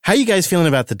How you guys feeling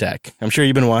about the deck? I'm sure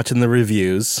you've been watching the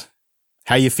reviews.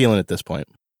 How you feeling at this point?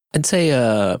 I'd say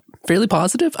fairly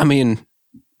positive. I mean,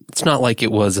 it's not like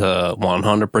it was a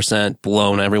 100%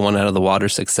 blown everyone out of the water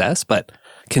success, but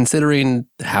considering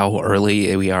how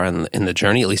early we are in the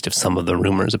journey, at least if some of the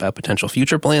rumors about potential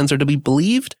future plans are to be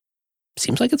believed,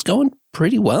 seems like it's going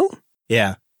pretty well.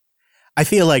 Yeah. I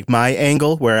feel like my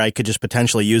angle, where I could just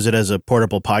potentially use it as a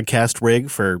portable podcast rig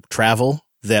for travel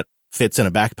that fits in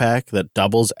a backpack that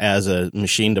doubles as a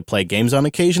machine to play games on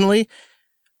occasionally,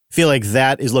 feel like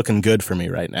that is looking good for me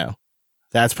right now.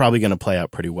 That's probably going to play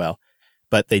out pretty well.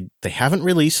 But they haven't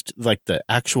released like the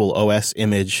actual OS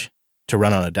image to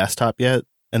run on a desktop yet.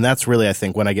 And that's really, I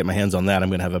think, when I get my hands on that, I'm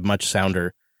going to have a much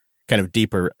sounder, kind of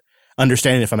deeper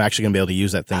understanding if I'm actually going to be able to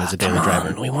use that thing as a daily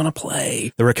driver. We want to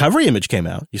play. The recovery image came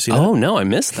out. You see that? Oh, no, I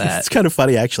missed that. It's kind of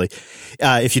funny, actually.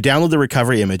 If you download the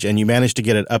recovery image and you manage to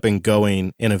get it up and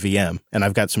going in a VM, and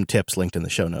I've got some tips linked in the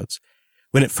show notes,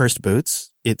 when it first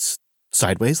boots, it's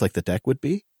sideways like the deck would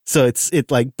be. So it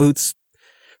like boots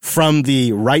from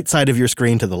the right side of your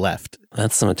screen to the left.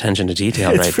 That's some attention to detail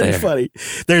right there. It's pretty funny.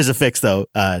 There's a fix, though,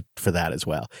 for that as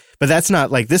well. But that's not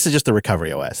like, this is just the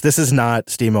recovery OS. This is not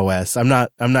Steam OS. I'm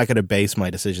not going to base my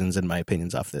decisions and my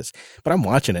opinions off this, but I'm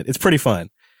watching it. It's pretty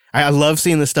fun. I love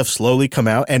seeing this stuff slowly come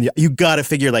out, and you got to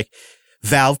figure like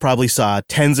Valve probably saw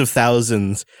tens of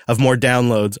thousands of more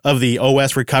downloads of the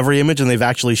OS recovery image than they've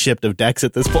actually shipped of decks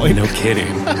at this point. No kidding.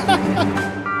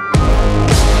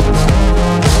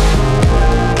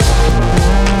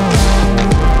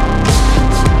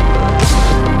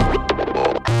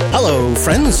 Hello,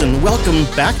 friends, and welcome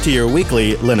back to your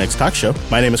weekly Linux talk show.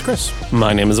 My name is Chris.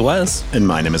 My name is Wes. And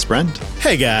my name is Brent.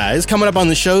 Hey, guys. Coming up on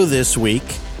the show this week,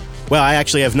 well, I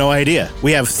actually have no idea.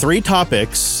 We have 3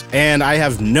 topics, and I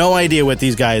have no idea what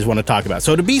these guys want to talk about.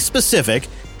 So to be specific,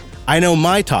 I know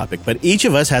my topic, but each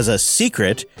of us has a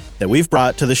secret that we've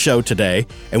brought to the show today,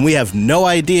 and we have no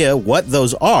idea what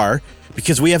those are,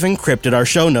 because we have encrypted our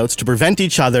show notes to prevent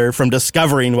each other from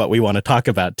discovering what we want to talk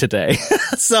about today.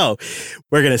 So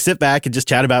we're going to sit back and just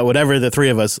chat about whatever the 3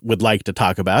 of us would like to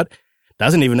talk about.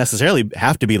 Doesn't even necessarily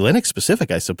have to be Linux specific,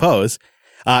 I suppose.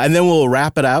 And then we'll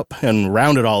wrap it up and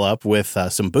round it all up with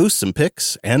some boosts, some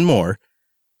picks, and more.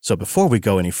 So before we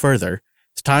go any further,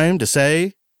 it's time to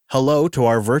say hello to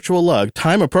our virtual lug.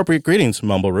 Time-appropriate greetings,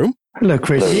 Mumble Room. Hello,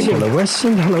 Chris. Hello, Wes.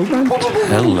 And hello, Brent.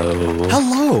 Hello.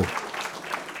 Hello.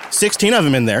 16 of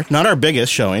them in there. Not our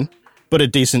biggest showing, but a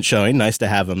decent showing. Nice to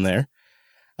have them there.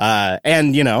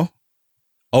 And, you know,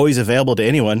 always available to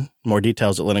anyone. More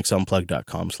details at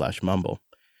linuxunplugged.com/mumble.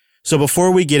 So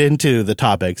before we get into the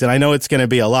topics, and I know it's going to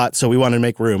be a lot, so we want to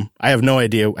make room. I have no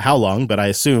idea how long, but I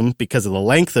assume because of the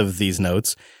length of these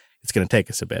notes, it's going to take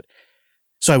us a bit.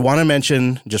 So I want to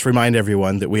mention, just remind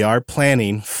everyone that we are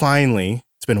planning, finally,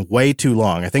 it's been way too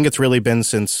long. I think it's really been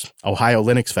since Ohio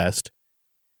Linux Fest.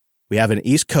 We have an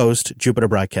East Coast Jupiter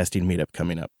Broadcasting meetup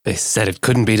coming up. They said it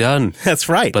couldn't be done. That's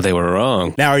right. But they were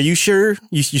wrong. Now, are you sure?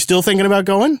 You still thinking about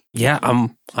going? Yeah,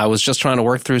 I was just trying to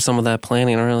work through some of that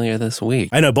planning earlier this week.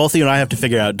 I know both of you and I have to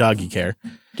figure out doggy care.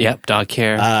 Yep, dog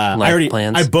care, life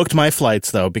plans. I booked my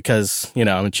flights though because, you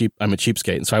know, I'm a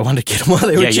cheapskate, and so I wanted to get them while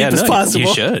they were cheap as possible.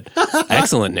 You should.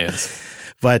 Excellent news.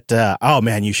 But oh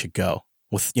man, you should go.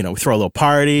 We throw a little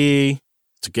party.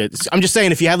 It's good. I'm just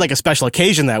saying, if you had like a special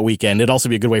occasion that weekend, it'd also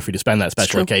be a good way for you to spend that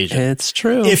special occasion. It's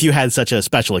true. If you had such a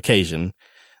special occasion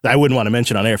that I wouldn't want to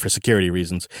mention on air for security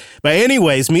reasons. But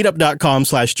anyways,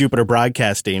 meetup.com/Jupiter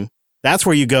Broadcasting. That's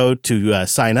where you go to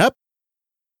sign up.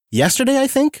 Yesterday, I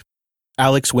think,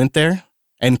 Alex went there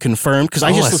and confirmed, because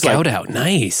I just was scout out.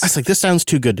 Nice. I was like, this sounds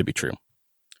too good to be true.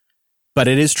 But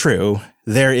it is true.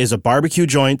 There is a barbecue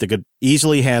joint that could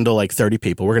easily handle like 30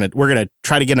 people. We're gonna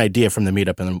try to get an idea from the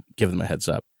meetup and then give them a heads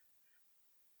up.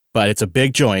 But it's a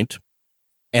big joint,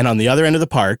 and on the other end of the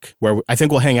park, where I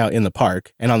think we'll hang out in the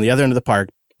park, and on the other end of the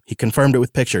park, he confirmed it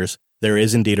with pictures. There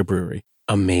is indeed a brewery.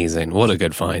 Amazing! What a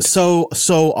good find. So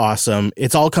awesome.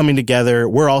 It's all coming together.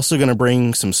 We're also going to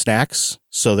bring some snacks,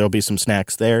 so there'll be some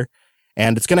snacks there,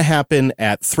 and it's going to happen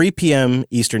at 3 p.m.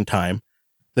 Eastern time.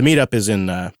 The meetup is in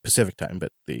Pacific time,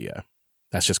 but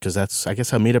that's just because that's, I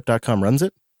guess, how meetup.com runs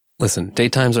it. Listen,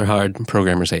 date times are hard.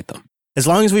 Programmers hate them. As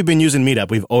long as we've been using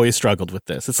Meetup, we've always struggled with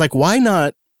this. It's like, why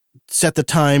not set the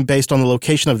time based on the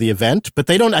location of the event? But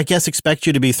they don't, I guess, expect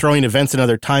you to be throwing events in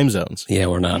other time zones. Yeah,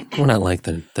 we're not like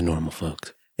the normal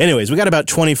folks. Anyways, we got about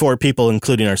 24 people,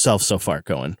 including ourselves, so far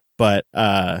going. But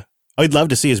I'd love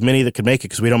to see as many that could make it,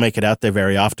 because we don't make it out there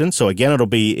very often. So again, it'll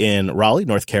be in Raleigh,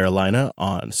 North Carolina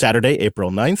on Saturday,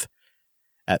 April 9th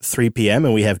at 3 p.m.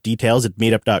 And we have details at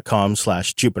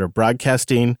meetup.com/Jupiter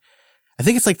Broadcasting. I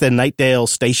think it's like the Nightdale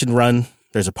Station Run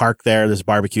There's a park there. There's a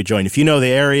barbecue joint. If you know the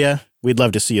area, we'd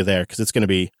love to see you there because it's going to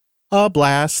be a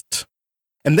blast.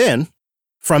 And then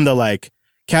from the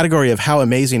category of how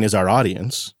amazing is our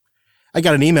audience, I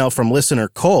got an email from listener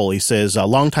Cole. He says, a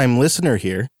longtime listener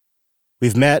here.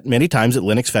 We've met many times at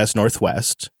Linux Fest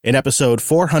Northwest. In episode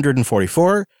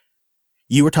 444,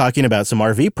 you were talking about some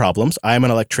RV problems. I'm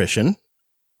an electrician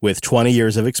with 20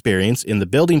 years of experience in the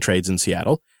building trades in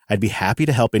Seattle. I'd be happy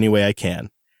to help any way I can.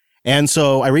 And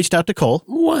so I reached out to Cole.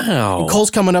 Wow. And Cole's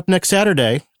coming up next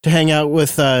Saturday to hang out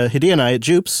with Hidi and I at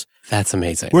Jupes. That's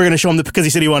amazing. We're going to show him because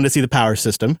he said he wanted to see the power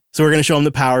system. So we're going to show him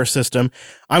the power system.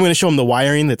 I'm going to show him the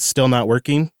wiring that's still not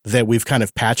working that we've kind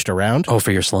of patched around. Oh,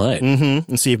 for your slide.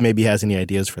 Mm-hmm. And see if maybe he has any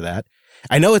ideas for that.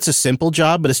 I know it's a simple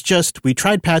job, but it's just, we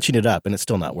tried patching it up and it's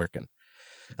still not working.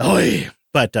 Oy.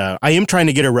 But I am trying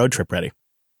to get a road trip ready.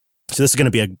 So this is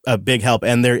going to be a big help.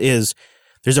 And there's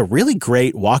a really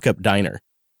great walk-up diner.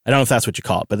 I don't know if that's what you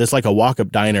call it, but there's a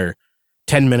walk-up diner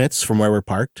 10 minutes from where we're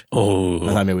parked. Oh.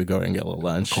 I thought maybe we'd go and get a little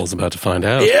lunch. Cole's about to find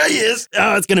out. Yeah, he is.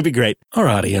 Oh, it's going to be great. Our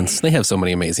audience, they have so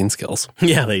many amazing skills.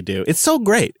 Yeah, they do. It's so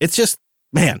great. It's just,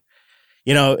 man,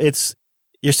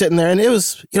 you're sitting there and it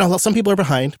was, some people are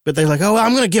behind, but they're like, oh, well,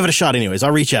 I'm going to give it a shot anyways.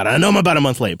 I'll reach out. I know I'm about a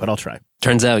month late, but I'll try.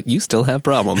 Turns out you still have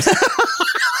problems.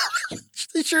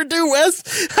 They sure do,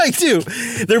 Wes. I do.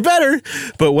 They're better.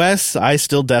 But Wes, I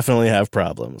still definitely have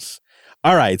problems.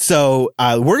 All right. So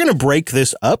we're going to break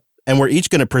this up and we're each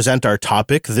going to present our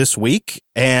topic this week.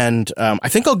 And I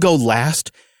think I'll go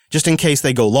last just in case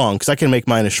they go long because I can make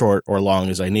mine as short or long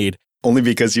as I need. Only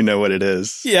because you know what it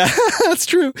is. Yeah, that's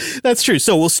true. That's true.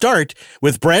 So we'll start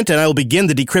with Brent and I will begin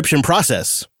the decryption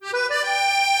process.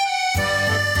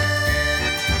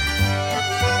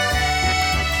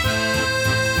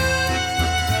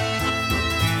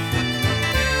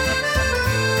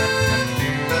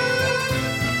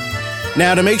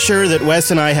 Now, to make sure that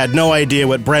Wes and I had no idea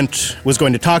what Brent was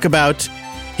going to talk about,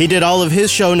 he did all of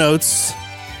his show notes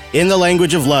in the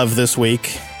language of love this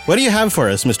week. What do you have for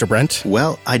us, Mr. Brent?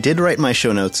 Well, I did write my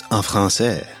show notes en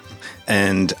français.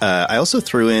 And I also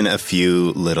threw in a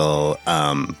few little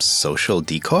social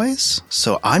decoys.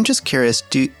 So I'm just curious,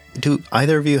 do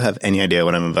either of you have any idea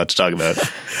what I'm about to talk about?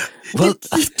 Well,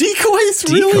 decoys,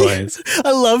 really?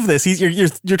 I love this.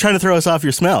 You're trying to throw us off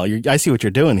your smell. I see what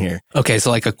you're doing here. Okay,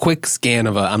 so a quick scan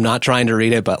of I'm not trying to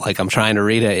read it, but I'm trying to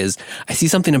read it is I see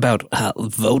something about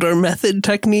voter method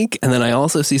technique, and then I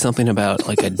also see something about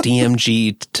a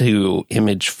DMG to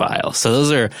image file. So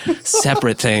those are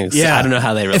separate things. Yeah. I don't know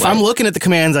how they relate. If I'm looking at the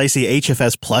commands, I see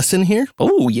HFS plus in here.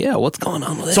 Oh, yeah. What's going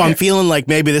on with it? So I'm feeling like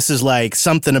maybe this is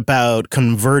something about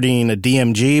converting a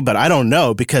DMG, but I don't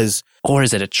know because... Or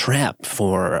is it a trap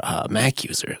for Mac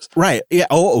users? Right. Yeah.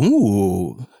 Oh,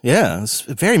 ooh. Yeah. It's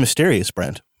very mysterious,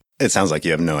 Brent. It sounds like you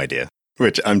have no idea,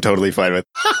 which I'm totally fine with.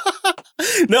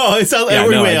 No, it sounds like are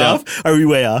we way off? Are we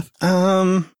way off?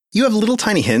 You have little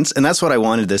tiny hints, and that's what I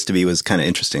wanted this to be, was kind of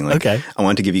interesting. Okay. I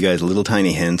wanted to give you guys little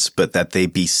tiny hints, but that they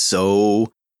be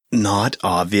so not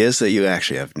obvious that you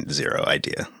actually have zero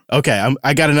idea. Okay.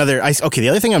 I got another. Okay. The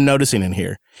other thing I'm noticing in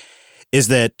here is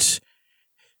that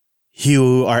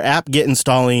you are apt-get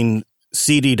installing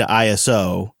CD to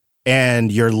ISO,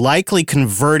 and you're likely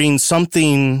converting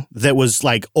something that was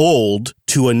old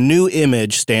to a new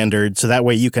image standard so that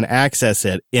way you can access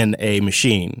it in a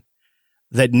machine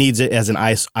that needs it as an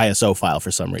ISO file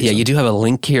for some reason. Yeah, you do have a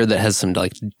link here that has some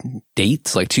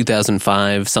dates,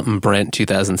 2005, something Brent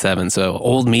 2007. So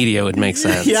old media would make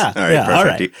sense. Yeah. All right, perfect. All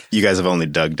right. You guys have only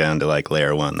dug down to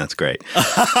layer one. That's great.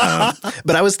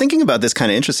 But I was thinking about this kind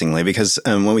of interestingly because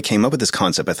when we came up with this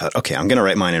concept, I thought, okay, I'm going to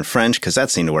write mine in French because that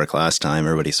seemed to work last time.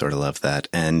 Everybody sort of loved that.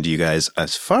 And you guys,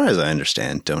 as far as I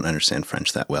understand, don't understand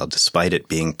French that well, despite it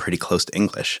being pretty close to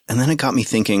English. And then it got me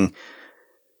thinking,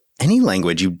 any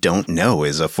language you don't know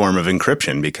is a form of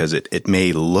encryption because it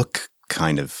may look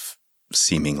kind of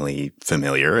seemingly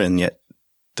familiar and yet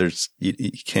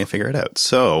you can't figure it out.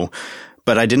 So,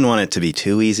 but I didn't want it to be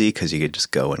too easy because you could just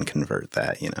go and convert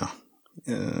that,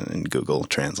 in Google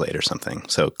Translate or something.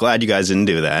 So glad you guys didn't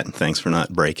do that. Thanks for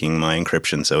not breaking my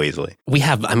encryption so easily.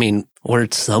 We're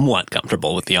somewhat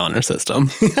comfortable with the honor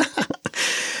system.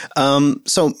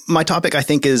 So my topic, I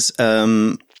think, is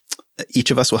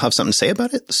each of us will have something to say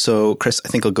about it. So, Chris, I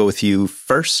think I'll go with you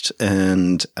first.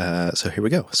 And so here we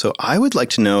go. So I would like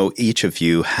to know, each of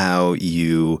you, how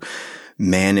you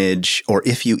manage, or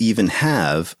if you even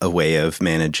have a way of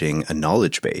managing a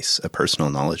knowledge base, a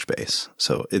personal knowledge base.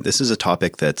 So this is a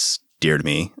topic that's dear to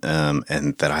me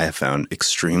and that I have found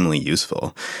extremely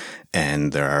useful.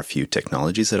 And there are a few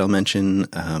technologies that I'll mention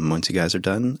once you guys are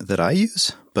done that I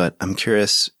use. But I'm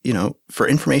curious, for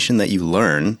information that you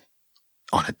learn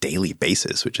on a daily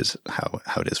basis, which is how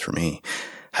it is for me.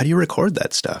 How do you record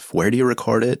that stuff? Where do you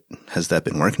record it? Has that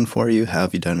been working for you? How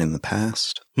have you done it in the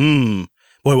past? Boy,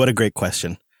 what a great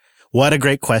question. What a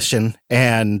great question.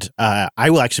 And I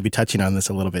will actually be touching on this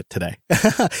a little bit today.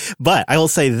 But I will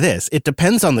say this. It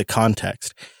depends on the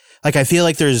context. Like, I feel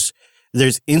like there's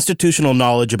institutional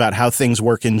knowledge about how things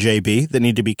work in JB that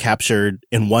need to be captured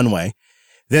in one way.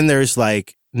 Then there's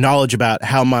like knowledge about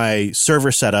how my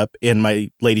server setup in my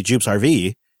Lady Jupes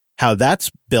RV, how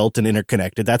that's built and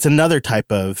interconnected. That's another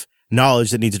type of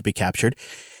knowledge that needs to be captured.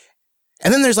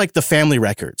 And then there's like the family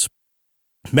records,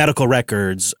 medical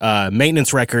records,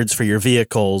 maintenance records for your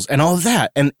vehicles, and all of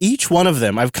that. And each one of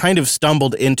them, I've kind of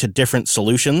stumbled into different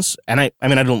solutions. And I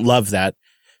mean, I don't love that,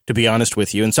 to be honest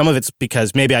with you. And some of it's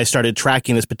because maybe I started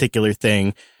tracking this particular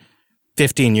thing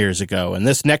 15 years ago. And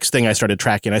this next thing I started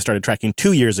tracking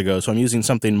 2 years ago. So I'm using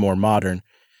something more modern.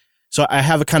 So I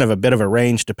have a kind of a bit of a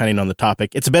range depending on the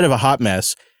topic. It's a bit of a hot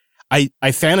mess. I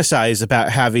fantasize about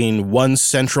having one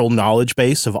central knowledge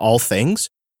base of all things,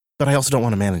 but I also don't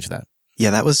want to manage that. Yeah,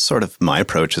 that was sort of my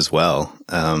approach as well.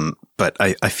 But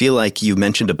I feel like you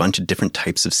mentioned a bunch of different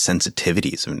types of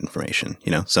sensitivities of information.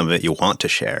 You know, some of it you want to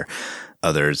share.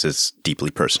 Others is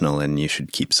deeply personal and you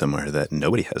should keep somewhere that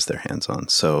nobody has their hands on.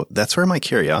 So that's where my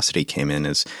curiosity came in,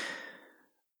 is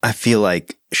I feel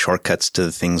like shortcuts to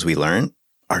the things we learn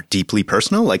are deeply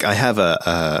personal. Like, I have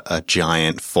a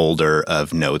giant folder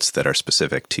of notes that are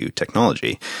specific to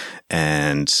technology,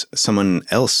 and someone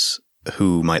else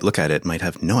who might look at it might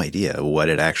have no idea what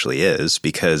it actually is,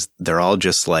 because they're all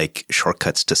just like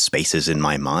shortcuts to spaces in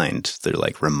my mind. They're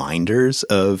like reminders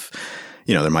of,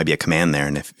 you know, there might be a command there,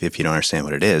 and if you don't understand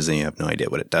what it is, then you have no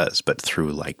idea what it does. But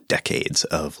through like decades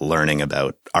of learning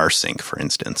about rsync, for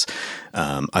instance,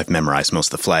 I've memorized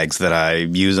most of the flags that I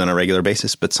use on a regular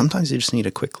basis, but sometimes you just need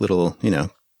a quick little, you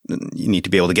know, you need to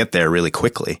be able to get there really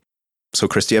quickly. So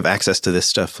Chris, do you have access to this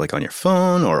stuff like on your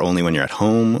phone, or only when you're at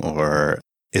home, or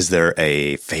is there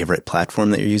a favorite platform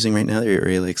that you're using right now that you're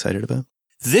really excited about?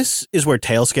 This is where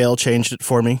Tailscale changed it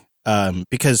for me,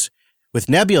 because with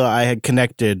Nebula, I had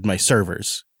connected my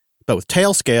servers, but with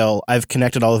Tailscale, I've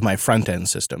connected all of my front-end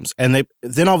systems. And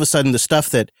then all of a sudden, the stuff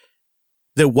that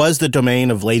was the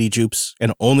domain of Lady Jupes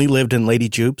and only lived in Lady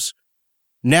Jupes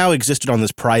now existed on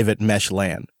this private mesh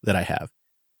LAN that I have.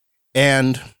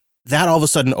 And that all of a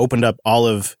sudden opened up all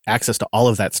of access to all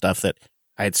of that stuff that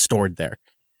I had stored there.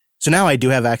 So now I do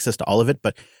have access to all of it,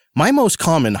 but my most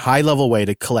common high-level way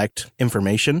to collect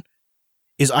information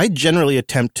is I generally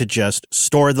attempt to just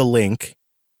store the link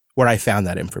where I found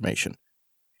that information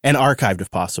and archived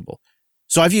if possible.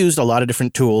 So I've used a lot of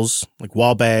different tools like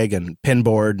Wallbag and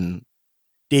Pinboard and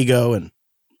Digo and,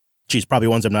 geez, probably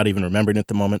ones I'm not even remembering at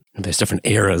the moment. There's different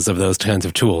eras of those kinds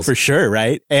of tools. For sure,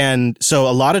 right? And so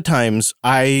a lot of times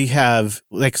I have,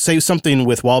 like, say something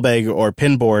with Wallbag or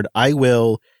Pinboard, I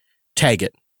will tag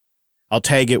it. I'll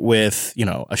tag it with, you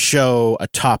know, a show, a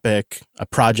topic, a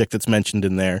project that's mentioned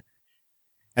in there.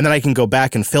 And then I can go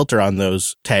back and filter on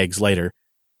those tags later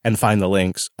and find the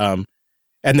links. And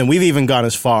then we've even gone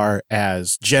as far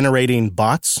as generating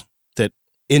bots that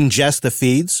ingest the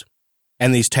feeds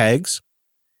and these tags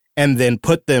and then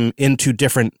put them into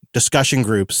different discussion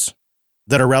groups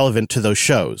that are relevant to those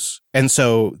shows. And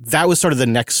so that was sort of the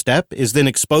next step, is then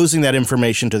exposing that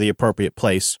information to the appropriate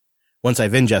place once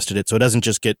I've ingested it, so it doesn't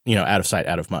just get, you know, out of sight,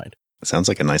 out of mind. Sounds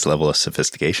like a nice level of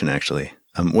sophistication, actually.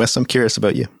 Wes, I'm curious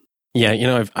about you. Yeah, you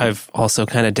know, I've also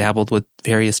kind of dabbled with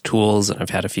various tools, and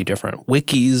I've had a few different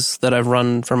wikis that I've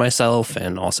run for myself,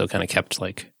 and also kind of kept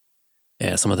like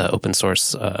some of the open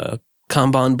source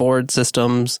Kanban board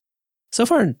systems. So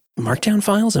far, Markdown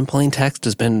files and plain text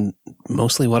has been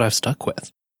mostly what I've stuck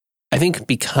with. I think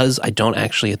because I don't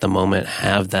actually at the moment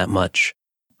have that much,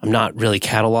 I'm not really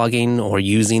cataloging or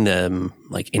using the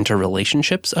like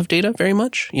interrelationships of data very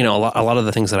much. You know, a lot of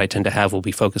the things that I tend to have will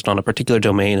be focused on a particular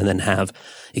domain and then have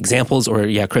examples, or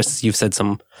yeah, Chris, you've said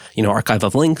some, you know, archive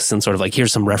of links and sort of like,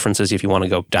 here's some references if you want to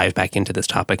go dive back into this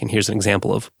topic. And here's an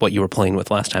example of what you were playing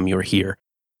with last time you were here.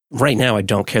 Right now, I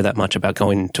don't care that much about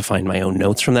going to find my own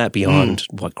notes from that beyond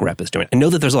what grep is doing. I know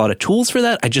that there's a lot of tools for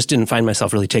that. I just didn't find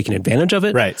myself really taking advantage of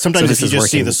it. Right. Sometimes if you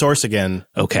just see the source again.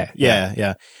 Okay.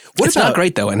 Yeah. It's not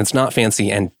great, though, and it's not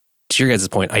fancy. And to your guys'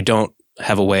 point, I don't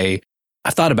have a way.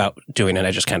 I've thought about doing it.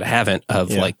 I just kind of haven't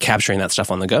of like capturing that stuff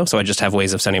on the go. So I just have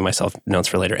ways of sending myself notes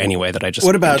for later anyway that I just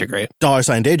integrate. What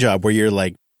about $Day Job, where you're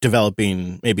like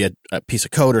developing maybe a piece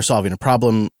of code or solving a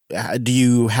problem? Do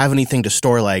you have anything to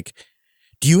store, like,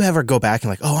 do you ever go back and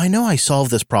like, oh, I know I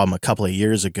solved this problem a couple of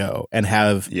years ago and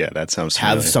have that sounds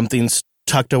familiar. Have something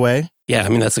tucked away? Yeah, I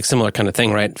mean, that's a similar kind of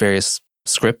thing, right? Various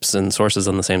scripts and sources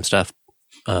on the same stuff.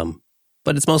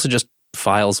 but it's mostly just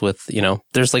files with,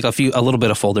 there's like a little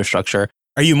bit of folder structure.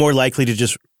 Are you more likely to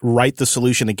just write the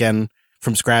solution again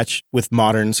from scratch with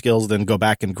modern skills than go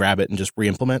back and grab it and just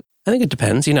re-implement? I think it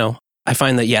depends. I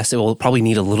find that, yes, it will probably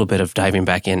need a little bit of diving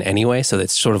back in anyway. So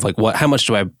it's sort of like, how much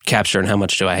do I capture and how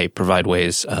much do I provide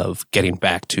ways of getting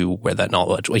back to where that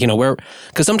knowledge,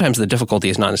 because sometimes the difficulty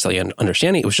is not necessarily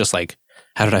understanding. It was just like,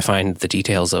 how did I find the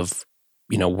details of,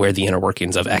 where the inner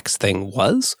workings of X thing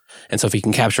was? And so if you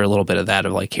can capture a little bit of that,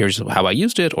 of like, here's how I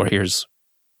used it, or here's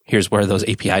where those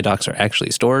API docs are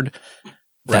actually stored.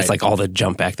 That's like all the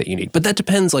jump back that you need. But that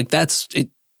depends. Like that's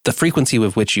it. The frequency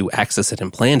with which you access it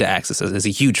and plan to access it is a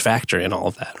huge factor in all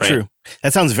of that, right? True.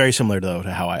 That sounds very similar, though,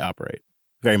 to how I operate.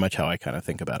 Very much how I kind of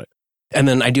think about it. And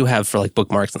then I do have, for like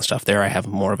bookmarks and stuff, there I have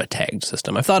more of a tagged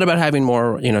system. I've thought about having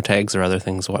more, tags or other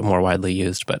things more widely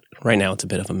used, but right now it's a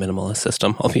bit of a minimalist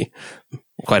system. I'll be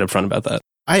quite upfront about that.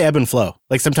 I ebb and flow.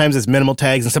 Like sometimes it's minimal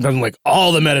tags and sometimes I'm like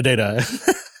all the metadata.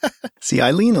 See, I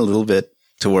lean a little bit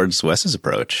towards Wes's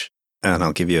approach. And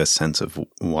I'll give you a sense of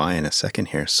why in a second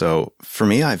here. So for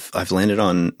me, I've landed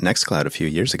on Nextcloud a few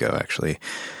years ago, actually,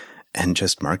 and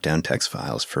just marked down text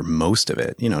files for most of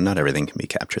it. Not everything can be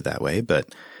captured that way,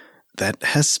 but that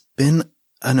has been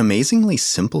an amazingly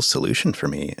simple solution for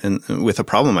me, and with a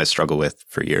problem I struggled with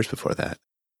for years before that.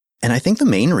 And I think the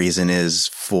main reason is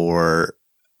for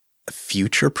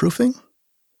future proofing.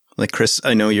 Like, Chris,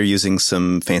 I know you're using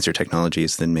some fancier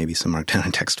technologies than maybe some markdown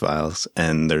and text files.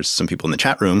 And there's some people in the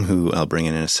chat room who I'll bring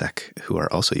in a sec who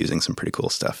are also using some pretty cool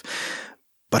stuff.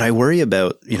 But I worry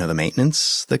about, the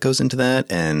maintenance that goes into that.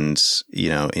 And,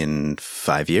 in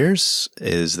 5 years,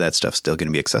 is that stuff still going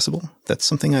to be accessible? That's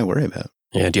something I worry about.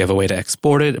 Yeah. Do you have a way to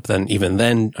export it? But then even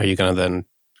then, are you going to then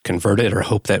convert it or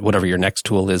hope that whatever your next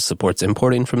tool is supports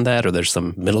importing from that? Or there's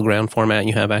some middle ground format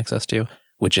you have access to,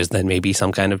 which is then maybe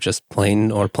some kind of just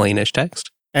plain or plainish text.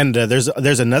 And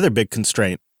there's another big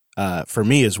constraint for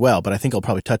me as well, but I think I'll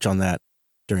probably touch on that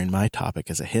during my topic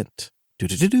as a hint. In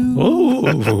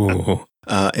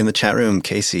the chat room,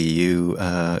 Casey,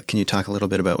 can you talk a little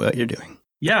bit about what you're doing?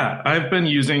 Yeah, I've been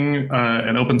using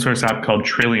an open source app called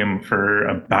Trillium for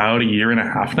about a year and a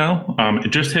half now. It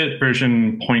just hit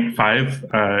version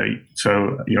 0.5.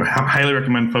 So, highly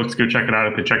recommend folks go check it out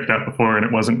if they checked it out before and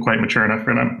it wasn't quite mature enough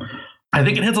for them. I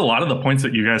think it hits a lot of the points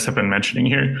that you guys have been mentioning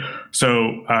here.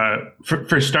 So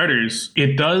for starters,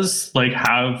 it does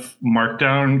have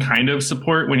Markdown kind of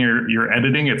support when you're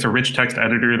editing. It's a rich text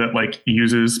editor that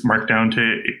uses Markdown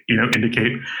to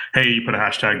indicate, hey, you put a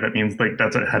hashtag, that means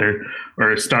that's a header,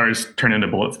 or stars turn into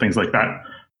bullets, things like that.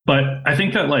 But I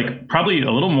think that probably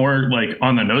a little more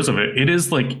on the nose of it,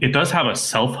 it does have a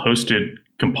self-hosted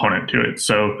component to it.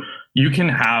 So you can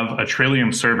have a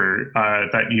Trillium server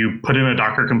that you put in a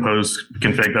Docker Compose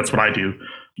config. That's what I do.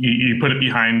 You put it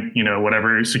behind,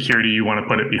 whatever security you want to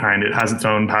put it behind. It has its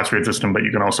own password system, but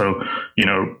you can also,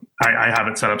 I have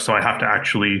it set up so I have to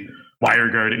actually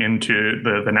WireGuard into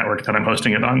the network that I'm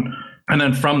hosting it on. And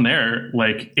then from there,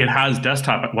 it has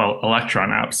Electron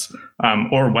apps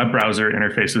or web browser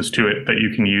interfaces to it that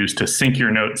you can use to sync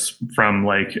your notes from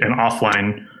an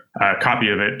offline copy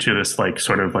of it to this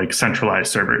centralized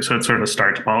server. So it's sort of a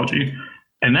star topology.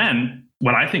 And then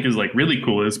what I think is really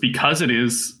cool is because it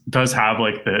does have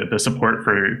the support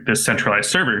for this centralized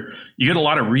server, you get a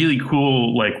lot of really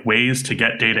cool ways to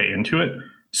get data into it.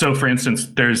 So for instance,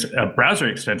 there's a browser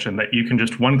extension that you can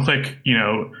just one click,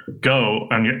 go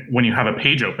when you have a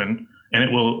page open, and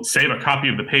it will save a copy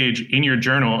of the page in your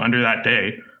journal under that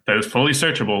day that is fully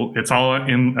searchable. It's all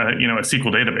in a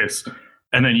SQL database.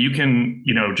 And then you can,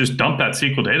 just dump that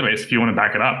SQL database if you want to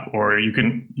back it up, or you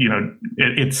can,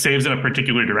 it saves in a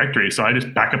particular directory. So I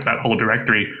just back up that whole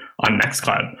directory on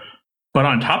Nextcloud. But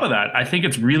on top of that, I think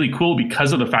it's really cool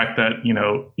because of the fact that,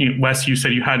 Wes, you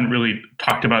said you hadn't really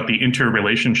talked about the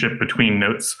interrelationship between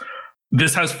notes.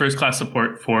 This has first class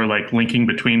support for linking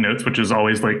between notes, which is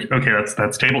always okay,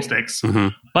 that's table stakes.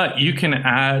 Mm-hmm. But you can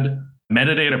add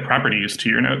metadata properties to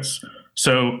your notes.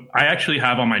 So I actually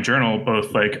have on my journal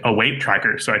both a weight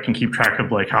tracker, so I can keep track of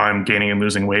how I'm gaining and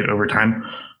losing weight over time.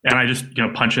 And I just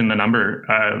punch in the number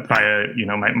via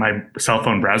my cell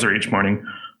phone browser each morning.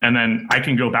 And then I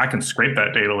can go back and scrape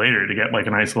that data later to get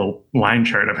a nice little line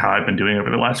chart of how I've been doing over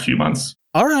the last few months.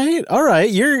 All right.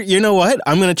 You know what?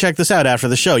 I'm going to check this out after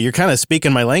the show. You're kind of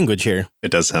speaking my language here.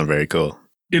 It does sound very cool.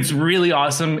 It's really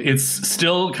awesome. It's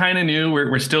still kind of new.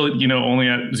 We're still, only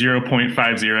at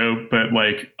 0.50, but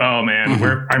oh man,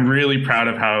 mm-hmm. I'm really proud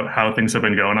of how things have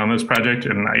been going on this project,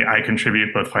 and I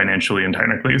contribute both financially and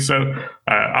technically. So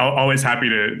I'm always happy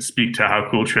to speak to how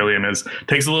cool Trillium is.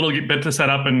 Takes a little bit to set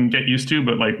up and get used to,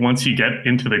 but once you get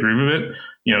into the groove of it,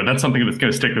 that's something that's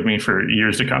going to stick with me for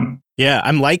years to come. Yeah,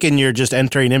 I'm liking you're just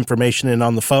entering information in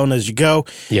on the phone as you go.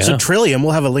 Yeah. So Trillium,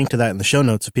 we'll have a link to that in the show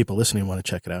notes if people listening want to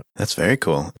check it out. That's very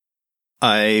cool.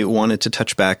 I wanted to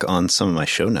touch back on some of my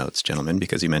show notes, gentlemen,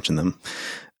 because you mentioned them.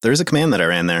 There's a command that I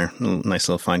ran there, a nice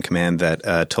little fine command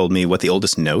that told me what the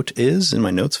oldest note is in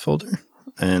my notes folder.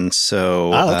 And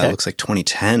so it looks like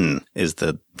 2010 is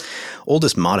the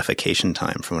oldest modification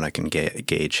time from what I can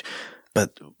gauge.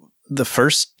 But the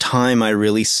first time I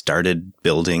really started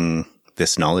building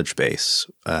this knowledge base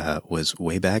was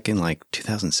way back in like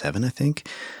 2007, I think,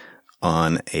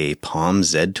 on a Palm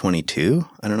Z22.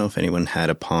 I don't know if anyone had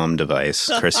a Palm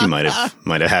device. Chris, you might have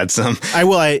had some.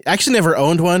 I actually never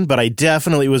owned one, but I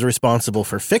definitely was responsible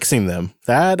for fixing them.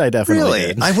 That I definitely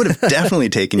did. I would have definitely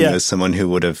taken you as someone who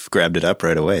would have grabbed it up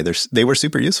right away. They were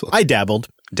super useful. I dabbled.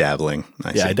 Dabbling.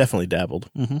 I see. I definitely dabbled.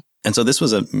 Mm-hmm. And so this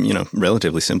was a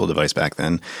relatively simple device back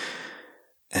then.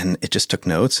 And it just took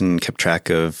notes and kept track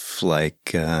of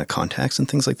like contacts and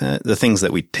things like that. The things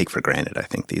that we take for granted, I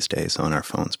think, these days on our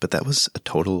phones. But that was a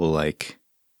total like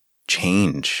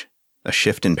change, a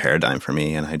shift in paradigm for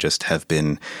me. And I just have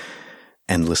been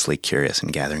endlessly curious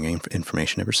and gathering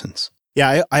information ever since.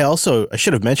 Yeah, I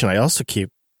should have mentioned, I also keep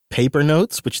paper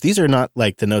notes, which these are not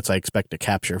like the notes I expect to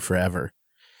capture forever.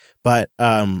 But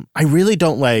I really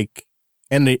don't like...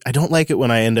 And I don't like it when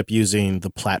I end up using the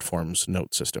platform's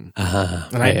note system.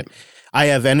 And right. I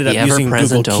have ended up the using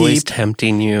ever-present, Google always Keep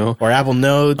tempting you, or Apple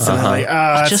Notes. And I'm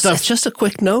like, it's just a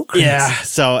quick note, Chris. Yeah,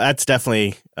 so that's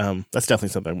definitely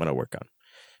something I'm going to work on.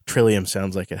 Trillium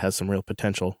sounds like it has some real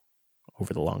potential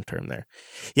over the long term there.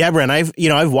 Yeah, Brent,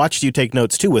 I've watched you take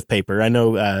notes too with paper. I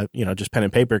know, just pen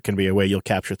and paper can be a way you'll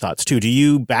capture thoughts too. Do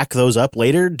you back those up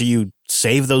later? Do you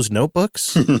save those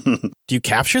notebooks? Do you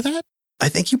capture that? I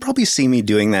think you probably see me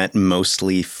doing that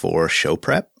mostly for show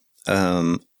prep.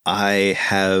 I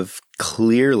have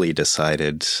clearly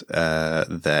decided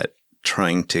that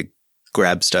trying to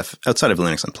grab stuff outside of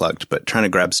Linux Unplugged, but trying to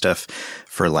grab stuff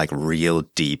for like real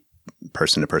deep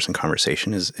person-to-person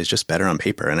conversation is just better on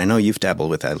paper. And I know you've dabbled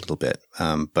with that a little bit,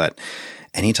 but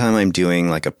anytime I'm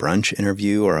doing like a brunch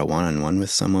interview or a one-on-one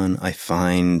with someone, I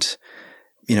find,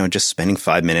 just spending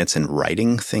 5 minutes and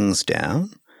writing things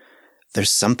down, there's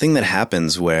something that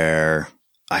happens where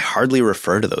I hardly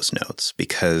refer to those notes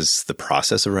because the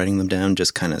process of writing them down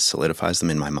just kind of solidifies them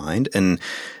in my mind. And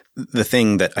the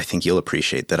thing that I think you'll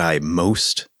appreciate that I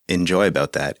most enjoy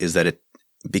about that is that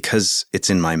because it's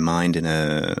in my mind in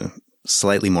a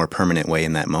slightly more permanent way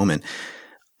in that moment,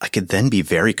 I could then be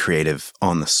very creative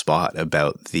on the spot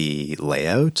about the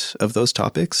layout of those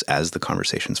topics as the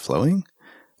conversation's flowing.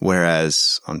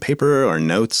 Whereas on paper or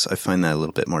notes, I find that a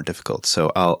little bit more difficult.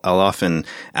 So I'll often,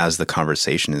 as the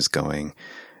conversation is going,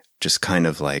 just kind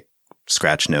of like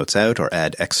scratch notes out or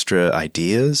add extra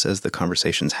ideas as the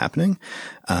conversation's happening.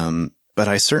 But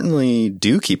I certainly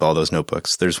do keep all those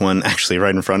notebooks. There's one actually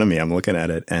right in front of me. I'm looking at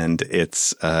it, and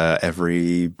it's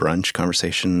every brunch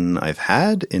conversation I've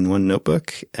had in one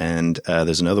notebook. And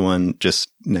there's another one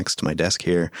just next to my desk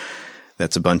here.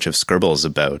 That's a bunch of scribbles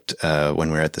about when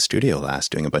we were at the studio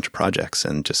last doing a bunch of projects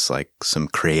and just like some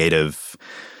creative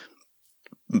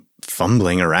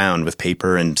fumbling around with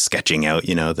paper and sketching out,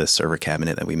 the server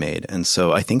cabinet that we made. And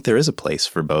so I think there is a place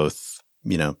for both,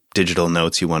 digital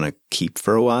notes you want to keep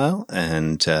for a while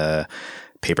and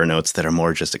paper notes that are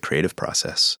more just a creative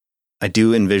process. I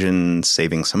do envision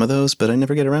saving some of those, but I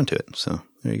never get around to it. So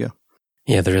there you go.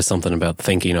 Yeah, there is something about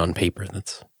thinking on paper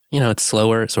that's... it's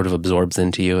slower. It sort of absorbs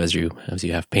into you as you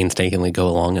have painstakingly go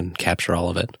along and capture all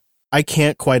of it. I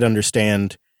can't quite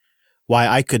understand why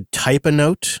I could type a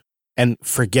note and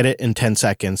forget it in 10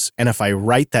 seconds. And if I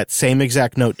write that same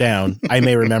exact note down, I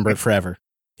may remember it forever.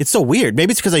 It's so weird.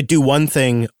 Maybe it's because I do one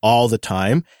thing all the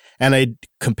time and I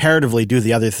comparatively do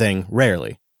the other thing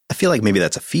rarely. I feel like maybe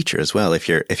that's a feature as well. If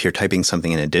you're typing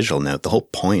something in a digital note, the whole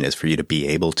point is for you to be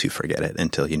able to forget it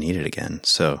until you need it again.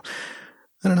 So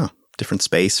I don't know. Different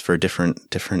space for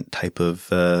different type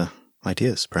of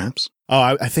ideas, perhaps. Oh,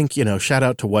 I think, shout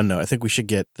out to OneNote. I think we should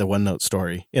get the OneNote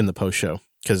story in the post show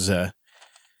because, I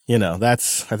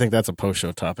think that's a post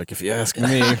show topic if you ask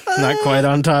me. Not quite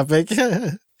on topic.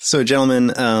 So,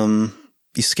 gentlemen,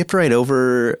 you skipped right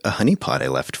over a honeypot I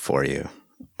left for you.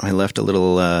 I left a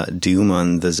little Doom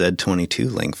on the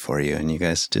Z22 link for you, and you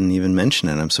guys didn't even mention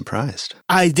it. I'm surprised.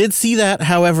 I did see that.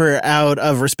 However, out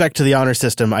of respect to the honor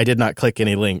system, I did not click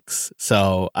any links.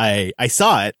 So I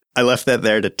saw it. I left that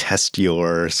there to test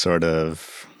your sort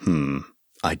of,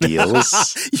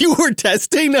 ideals. You were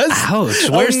testing us? Ouch.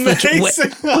 Where's the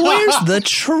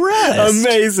trust?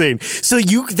 Amazing. So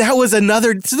that was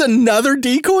another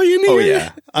decoy in here? Oh,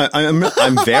 yeah.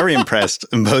 I'm very impressed,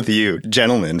 both of you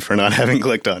gentlemen, for not having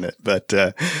clicked on it, but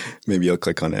maybe you'll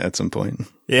click on it at some point.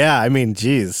 Yeah, I mean,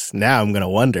 geez, now I'm going to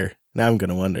wonder.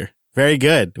 Very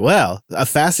good. Well, a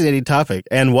fascinating topic,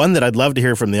 and one that I'd love to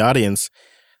hear from the audience.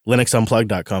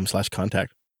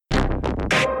 linuxunplugged.com/contact.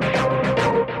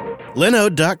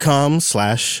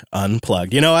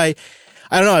 linode.com/unplugged. You know, I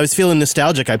don't know, I was feeling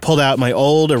nostalgic. I pulled out my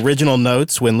old original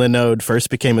notes when Linode first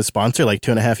became a sponsor, like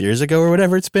 2.5 years ago or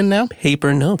whatever it's been now.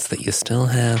 Paper notes that you still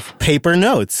have. Paper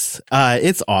notes.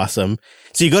 It's awesome.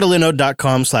 So you go to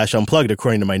linode.com/unplugged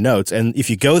according to my notes, and if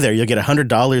you go there, you'll get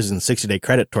 $100 in 60-day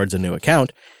credit towards a new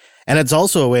account. And it's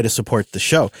also a way to support the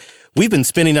show. We've been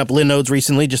spinning up Linodes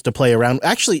recently just to play around.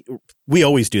 Actually, we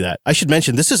always do that. I should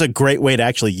mention, this is a great way to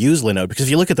actually use Linode, because if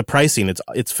you look at the pricing,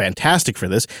 it's fantastic for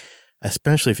this,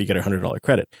 especially if you get a $100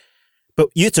 credit. But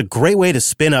it's a great way to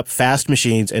spin up fast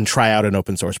machines and try out an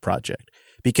open source project,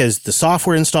 because the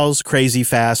software installs crazy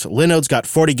fast. Linode's got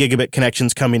 40 gigabit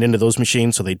connections coming into those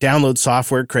machines, so they download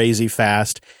software crazy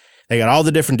fast. They got all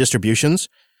the different distributions.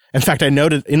 In fact, I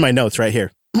noted in my notes right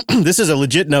here, this is a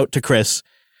legit note to Chris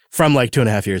from like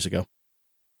 2.5 years ago.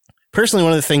 Personally,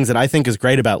 one of the things that I think is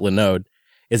great about Linode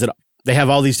is that they have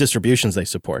all these distributions they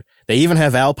support. They even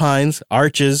have Alpines,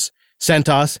 Arches,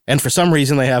 CentOS, and for some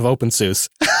reason they have OpenSUSE.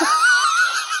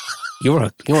 You were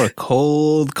a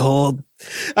cold fella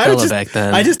back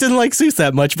then. I just didn't like SUSE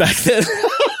that much back then.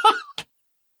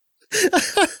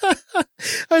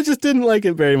 I just didn't like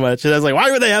it very much. And I was like,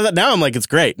 why would they have that? Now I'm like, it's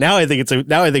great. Now I think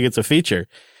it's a feature.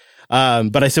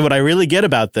 But I said, what I really get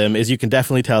about them is you can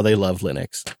definitely tell they love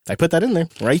Linux. I put that in there,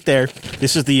 right there.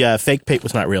 This is the fake paper.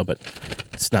 It's not real, but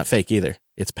it's not fake either.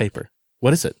 It's paper.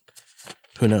 What is it?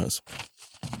 Who knows?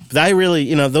 But I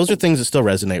really, those are things that still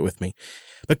resonate with me.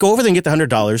 But go over there and get the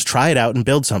 $100, try it out and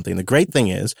build something. The great thing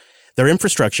is their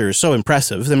infrastructure is so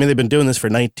impressive. I mean, they've been doing this for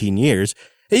 19 years.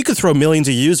 You could throw millions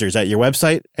of users at your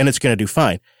website and it's going to do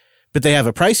fine. But they have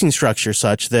a pricing structure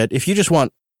such that if you just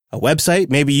want a website,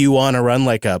 maybe you want to run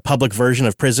like a public version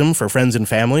of Prism for friends and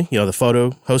family, the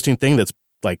photo hosting thing that's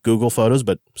like Google Photos,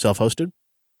 but self-hosted.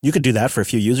 You could do that for a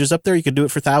few users up there. You could do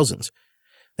it for thousands.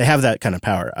 They have that kind of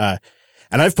power.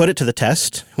 And I've put it to the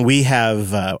test. We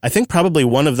have, I think probably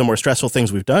one of the more stressful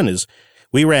things we've done is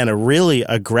we ran a really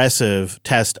aggressive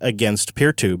test against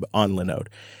PeerTube on Linode,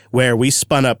 where we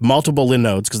spun up multiple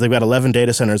Linodes because they've got 11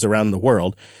 data centers around the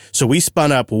world. So we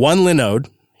spun up one Linode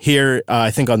here,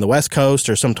 I think on the West Coast,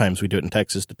 or sometimes we do it in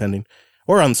Texas, depending,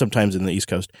 or sometimes in the East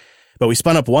Coast. But we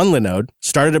spun up one Linode,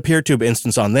 started a PeerTube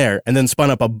instance on there, and then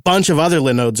spun up a bunch of other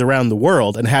Linodes around the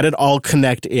world and had it all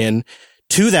connect in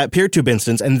to that PeerTube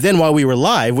instance. And then while we were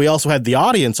live, we also had the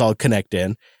audience all connect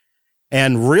in.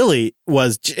 And really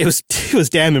it was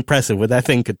damn impressive what that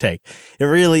thing could take.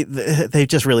 They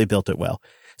just really built it well.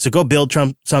 So go build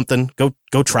something, go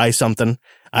try something.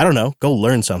 I don't know, go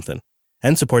learn something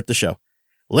and support the show.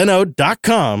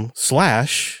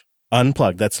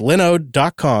 Linode.com/unplugged. That's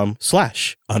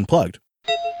linode.com/unplugged.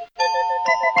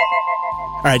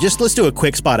 All right, let's do a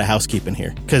quick spot of housekeeping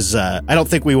here, because I don't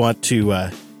think we don't want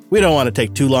to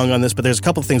take too long on this, but there's a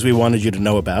couple of things we wanted you to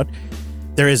know about.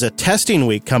 There is a testing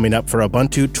week coming up for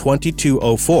Ubuntu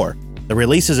 22.04. The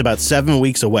release is about 7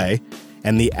 weeks away,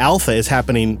 and the alpha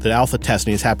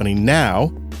testing is happening now,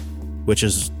 which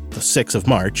is the 6th of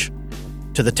March,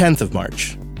 to the 10th of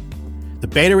March. The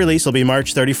beta release will be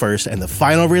March 31st, and the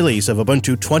final release of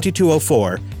Ubuntu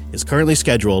 22.04 is currently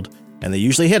scheduled, and they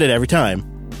usually hit it every time,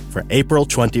 for April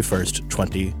 21st,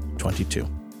 2022.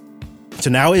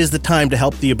 So now is the time to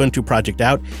help the Ubuntu project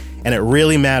out, and it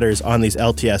really matters on these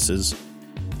LTSs.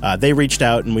 They reached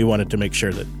out, and we wanted to make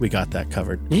sure that we got that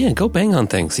covered. Yeah, go bang on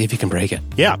things. See if you can break it.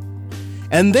 Yeah.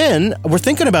 And then we're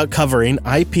thinking about covering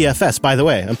IPFS. By the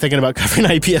way, I'm thinking about covering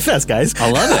IPFS, guys. I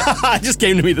love it. It just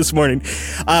came to me this morning.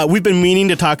 We've been meaning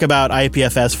to talk about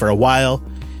IPFS for a while.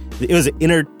 It was an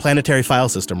interplanetary file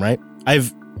system, right? I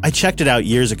checked it out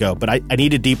years ago, but I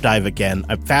need to deep dive again.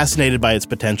 I'm fascinated by its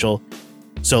potential.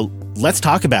 So let's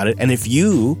talk about it. And if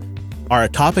you are a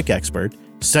topic expert,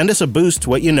 send us a boost to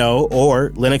what you know, or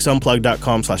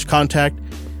linuxunplugged.com/contact.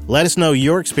 Let us know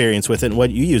your experience with it and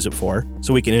what you use it for,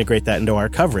 so we can integrate that into our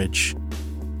coverage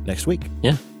next week.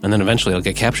 Yeah, and then eventually it'll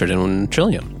get captured in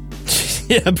Trillium.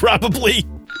 Yeah, probably.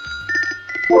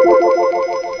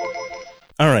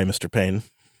 All right, Mr. Payne.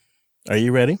 Are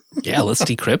you ready? Yeah, let's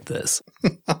decrypt this.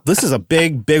 This is a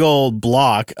big old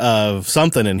block of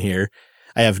something in here.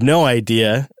 I have no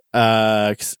idea.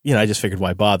 I just figured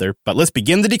why bother. But let's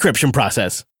begin the decryption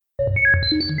process.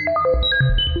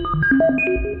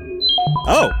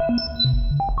 Oh.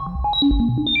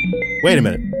 Wait a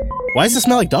minute. Why does it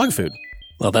smell like dog food?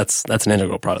 Well, that's an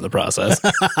integral part of the process.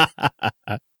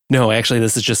 No, actually,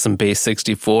 this is just some base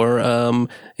 64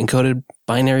 encoded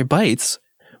binary bytes,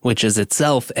 which is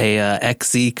itself a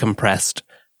XZ compressed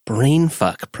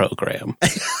brainfuck program.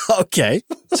 Okay.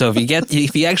 So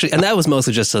if you actually, and that was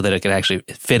mostly just so that it could actually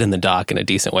fit in the dock in a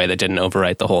decent way that didn't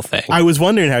overwrite the whole thing. I was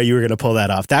wondering how you were going to pull that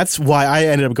off. That's why I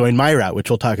ended up going my route, which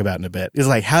we'll talk about in a bit. Is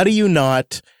like, how do you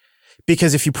not?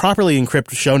 Because if you properly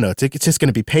encrypt show notes, it's just going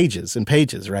to be pages and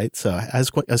pages, right? So I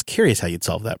was curious how you'd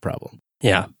solve that problem.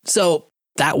 Yeah. So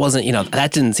that wasn't,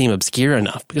 that didn't seem obscure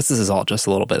enough because this is all just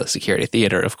a little bit of security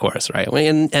theater, of course, right?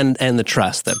 And the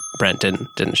trust that Brent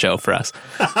didn't show for us.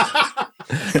 But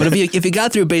if you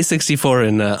got through base 64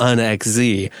 on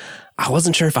XZ, I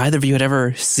wasn't sure if either of you had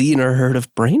ever seen or heard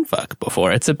of brainfuck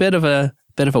before. It's a bit of a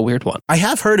weird one. I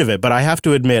have heard of it, but I have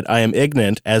to admit I am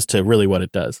ignorant as to really what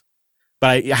it does.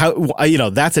 But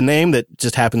that's a name that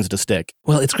just happens to stick.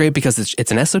 Well, it's great because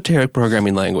it's an esoteric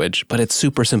programming language, but it's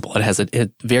super simple. It has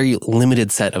a very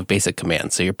limited set of basic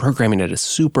commands. So you're programming at a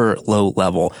super low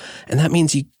level. And that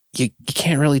means you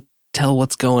can't really tell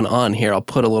what's going on here. I'll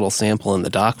put a little sample in the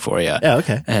doc for you. Yeah,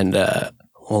 okay. And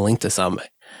we'll link to some.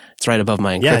 It's right above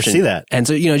my encryption. Yeah, I see that. And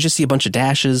so, just see a bunch of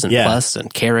dashes and plus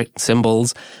and caret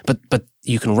symbols. But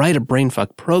you can write a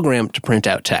brainfuck program to print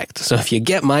out text. So if you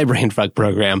get my brainfuck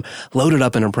program, load it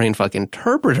up in a brainfuck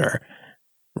interpreter,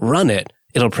 run it,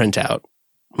 it'll print out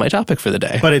my topic for the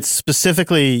day. But it's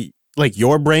specifically like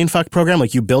your brainfuck program?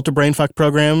 Like you built a brainfuck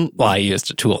program? Well, I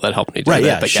used a tool that helped me do that. Right,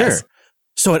 yeah, but sure. Yes.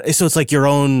 So it's like your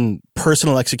own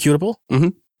personal executable? Mm-hmm.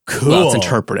 Cool. Well, it's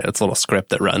interpreted. It's a little script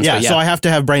that runs. Yeah, so I have to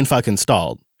have brainfuck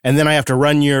installed. And then I have to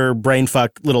run your brainfuck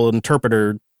little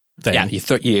interpreter thing. Yeah,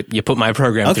 you put my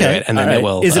program through it, and then it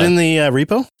will. Is it in the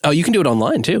repo? Oh, you can do it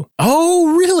online too.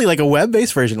 Oh, really? Like a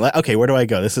web-based version? Okay, where do I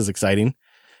go? This is exciting.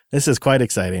 This is quite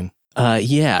exciting.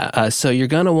 So you're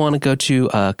going to want to go to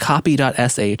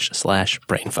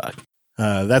copy.sh/brainfuck.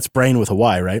 That's brain with a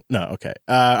Y, right? No, okay.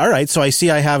 All right. So I see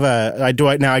I have I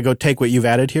go take what you've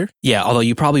added here? Yeah, although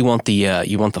you probably want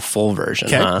the full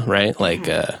version, huh? Right? Like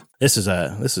This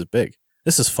is big.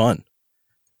 This is fun.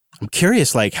 I'm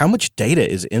curious, like, how much data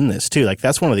is in this, too? Like,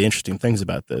 that's one of the interesting things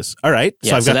about this. All right.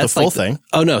 So I've got the full thing.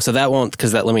 Oh, no. So that won't,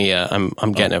 because let me,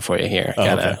 I'm getting it for you here.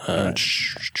 Okay.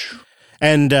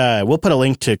 And we'll put a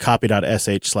link to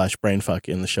copy.sh/brainfuck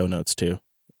in the show notes, too.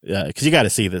 Because you got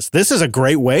to see this. This is a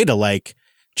great way to, like,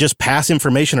 just pass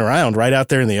information around right out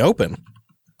there in the open.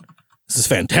 This is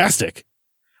fantastic.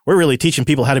 We're really teaching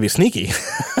people how to be sneaky.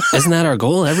 Isn't that our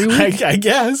goal every week? I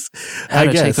guess. How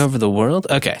to take over the world?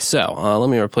 Okay, so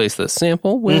let me replace this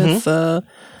sample with, and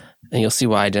you'll see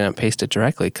why I didn't paste it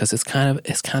directly, because it's kind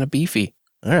of beefy.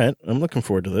 All right, I'm looking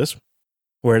forward to this.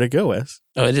 Where'd it go, Wes?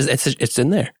 Oh, it is. It's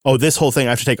in there. Oh, this whole thing, I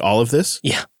have to take all of this?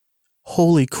 Yeah.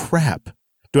 Holy crap.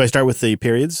 Do I start with the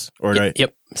periods? Or do I?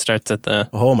 Yep, starts at the...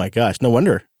 Oh my gosh, no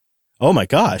wonder. Oh my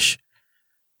gosh.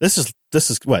 This is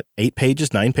what, 8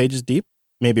 pages, 9 pages deep?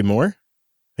 Maybe more?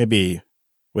 Maybe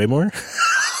way more?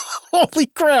 Holy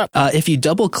crap. If you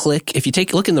double click, if you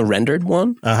take a look in the rendered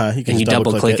one, you can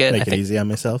double click it, make it easy on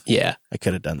myself. Yeah. I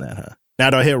could have done that, huh? Now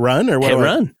do I hit run or what? Hit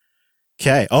run.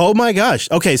 Okay. Oh my gosh.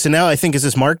 Okay, so now I think is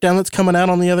this markdown that's coming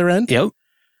out on the other end? Yep.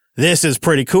 This is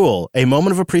pretty cool. A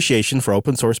moment of appreciation for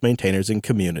open source maintainers and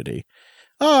community.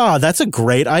 Oh, that's a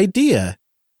great idea.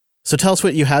 So tell us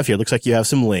what you have here. Looks like you have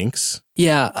some links.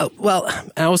 Yeah. Well,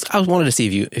 I wanted to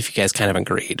see if you guys kind of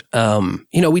agreed.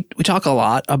 We talk a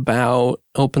lot about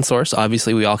open source.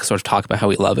 Obviously, we all sort of talk about how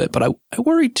we love it, but I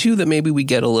worry too that maybe we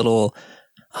get a little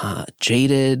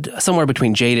jaded, somewhere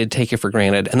between jaded, take it for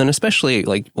granted, and then especially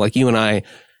like you and I,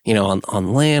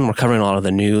 on LAN, we're covering a lot of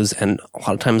the news, and a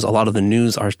lot of times a lot of the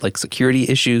news are like security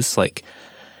issues, like.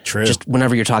 True. Just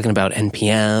whenever you're talking about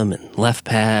NPM and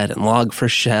LeftPad and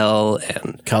Log4Shell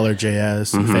and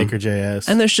Color.js and Faker.js.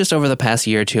 And there's just over the past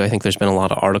year or two, I think there's been a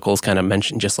lot of articles kind of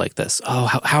mentioned just like this. Oh,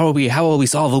 how will we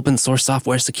solve open source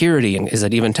software security? And is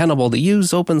it even tenable to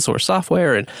use open source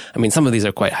software? And I mean, some of these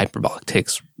are quite hyperbolic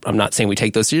takes. I'm not saying we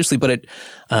take those seriously, but it.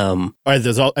 All right,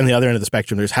 there's on the other end of the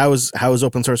spectrum. There's how is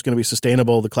open source going to be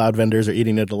sustainable? The cloud vendors are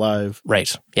eating it alive.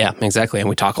 Right. Yeah, exactly. And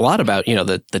we talk a lot about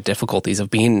the difficulties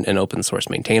of being an open source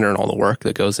maintainer and all the work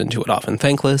that goes into it, often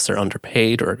thankless or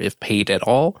underpaid, or if paid at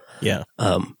all. Yeah.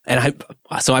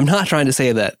 So I'm not trying to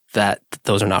say that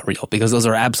those are not real, because those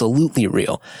are absolutely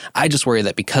real. I just worry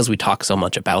that because we talk so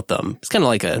much about them, it's kind of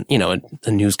like the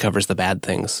news covers the bad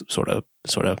things, sort of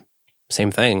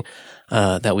same thing,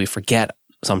 that we forget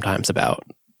sometimes about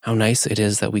how nice it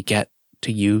is that we get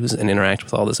to use and interact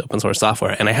with all this open source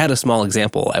software. And I had a small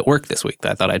example at work this week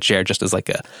that I thought I'd share just as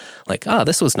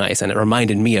this was nice. And it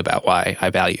reminded me about why I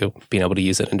value being able to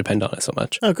use it and depend on it so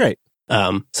much. Oh, great.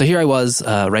 So here I was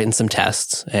writing some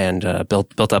tests and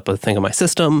built up a thing on my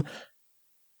system,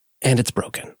 and it's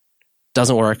broken.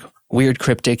 Doesn't work. Weird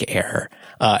cryptic error.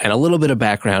 And a little bit of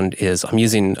background is I'm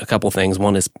using a couple things.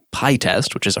 One is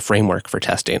PyTest, which is a framework for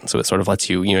testing. So it sort of lets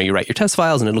you, you write your test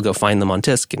files and it'll go find them on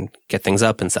disk and get things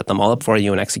up and set them all up for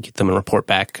you and execute them and report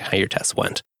back how your tests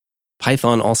went.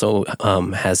 Python also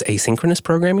has asynchronous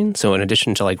programming. So in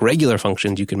addition to like regular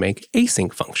functions, you can make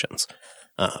async functions.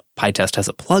 PyTest has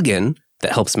a plugin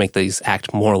that helps make these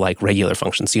act more like regular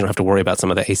functions. So you don't have to worry about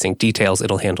some of the async details.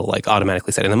 It'll handle like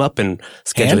automatically setting them up and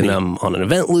scheduling them on an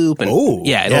event loop. And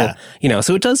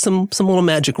so it does some little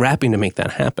magic wrapping to make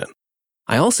that happen.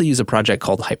 I also use a project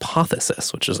called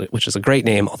Hypothesis, which is a great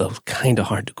name, although kind of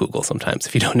hard to Google sometimes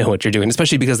if you don't know what you're doing,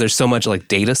 especially because there's so much like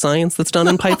data science that's done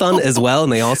in Python as well.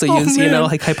 And they also use,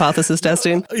 like hypothesis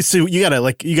testing. So you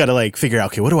gotta figure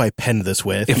out, okay, what do I append this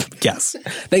with? Yes.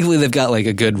 Thankfully, they've got like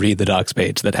a good read the docs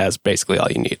page that has basically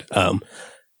all you need.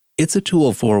 It's a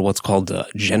tool for what's called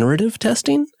generative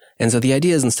testing. And so the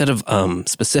idea is instead of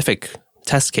specific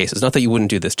test cases, not that you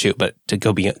wouldn't do this too, but to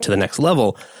go to the next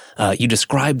level, you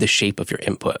describe the shape of your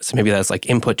input. So maybe that's like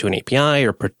input to an API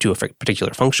or to a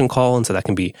particular function call. And so that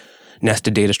can be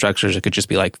nested data structures. It could just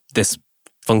be like this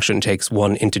function takes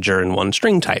one integer and one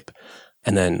string type.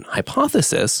 And then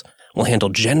Hypothesis will handle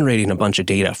generating a bunch of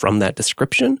data from that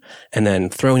description and then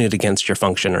throwing it against your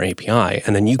function or API.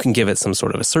 And then you can give it some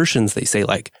sort of assertions. They say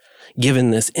like,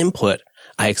 given this input,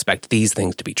 I expect these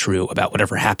things to be true about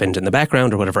whatever happened in the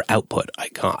background or whatever output I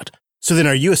got. So then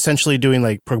are you essentially doing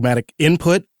like programmatic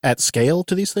input at scale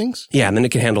to these things? Yeah, and then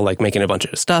it can handle like making a bunch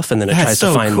of stuff, and then it tries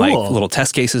to find like little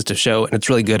test cases to show, and it's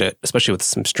really good at, especially with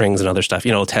some strings and other stuff,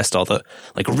 it'll test all the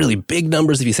like really big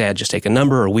numbers if you say I'd just take a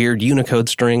number or weird Unicode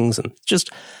strings, and it's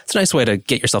a nice way to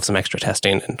get yourself some extra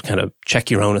testing and kind of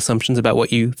check your own assumptions about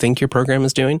what you think your program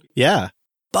is doing. Yeah.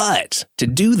 But to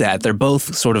do that, they're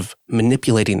both sort of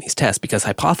manipulating these tests because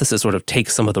Hypothesis sort of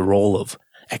takes some of the role of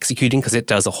executing because it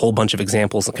does a whole bunch of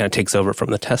examples and kind of takes over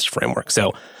from the test framework.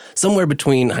 So somewhere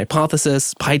between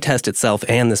Hypothesis, PyTest itself,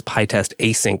 and this PyTest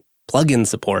async plugin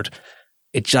support,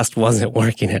 it just wasn't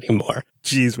working anymore.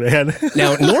 Jeez, man.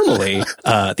 Now, normally,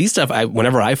 these stuff,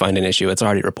 whenever I find an issue, it's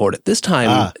already reported. This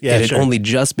time, it had only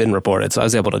just been reported, so I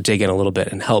was able to dig in a little bit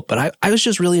and help. But I was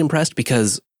just really impressed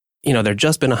because there'd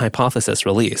just been a Hypothesis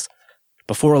release.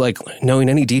 Before like knowing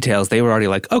any details, they were already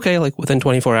like, okay, like within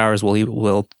 24 hours,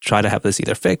 we'll try to have this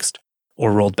either fixed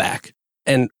or rolled back.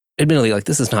 And admittedly, like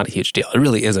this is not a huge deal. It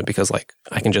really isn't because like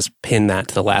I can just pin that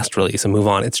to the last release and move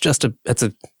on. It's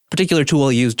a particular tool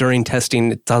I use during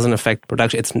testing. It doesn't affect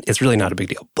production. It's really not a big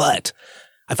deal. But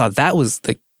I thought that was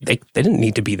they didn't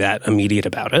need to be that immediate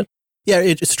about it. Yeah,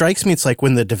 it strikes me. It's like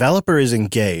when the developer is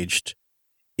engaged,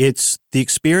 it's the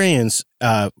experience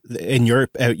in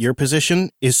your position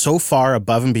is so far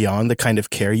above and beyond the kind of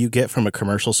care you get from a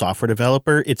commercial software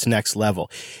developer. It's next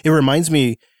level. It reminds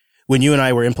me when you and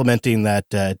I were implementing that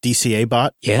DCA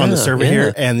bot on the server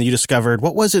here, and you discovered,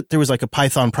 what was it? There was like a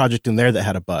Python project in there that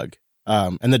had a bug.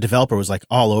 And the developer was like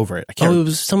all over it. It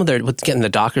was some of getting the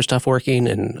Docker stuff working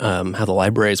and how the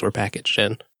libraries were packaged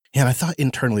in. Yeah, and I thought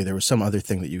internally there was some other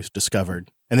thing that you discovered.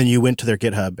 And then you went to their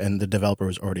GitHub and the developer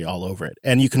was already all over it.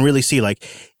 And you can really see, like,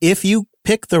 if you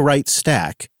pick the right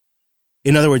stack,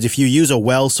 in other words, if you use a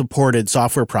well-supported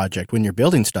software project when you're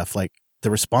building stuff, like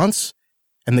the response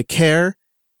and the care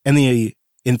and the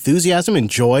enthusiasm and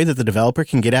joy that the developer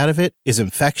can get out of it is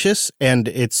infectious. And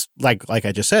it's like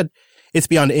I just said, it's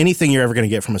beyond anything you're ever going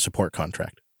to get from a support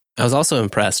contract. I was also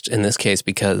impressed in this case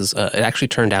because it actually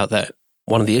turned out that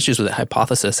one of the issues with the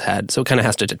Hypothesis so it kind of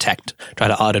has to try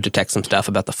to auto-detect some stuff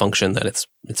about the function that it's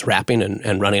wrapping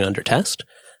and running under test.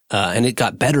 And it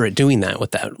got better at doing that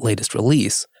with that latest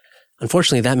release.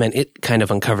 Unfortunately, that meant it kind of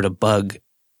uncovered a bug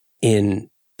in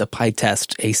the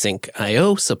PyTest async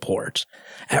IO support.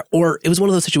 Or it was one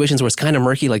of those situations where it's kind of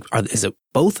murky, like, is it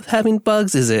both having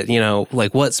bugs? Is it,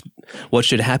 like what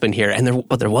should happen here?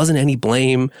 But there wasn't any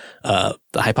blame. The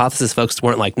Hypothesis folks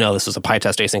weren't like, no, this was a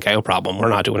PyTest async IO problem. We're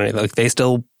not doing anything. Like they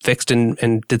still fixed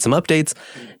and did some updates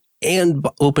and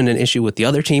opened an issue with the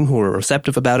other team who were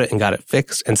receptive about it and got it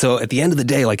fixed. And so at the end of the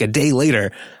day, like a day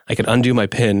later, I could undo my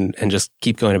pin and just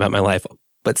keep going about my life.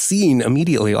 But seeing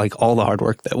immediately like all the hard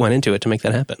work that went into it to make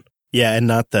that happen. Yeah,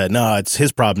 and it's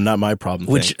his problem, not my problem.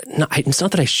 Which, it's not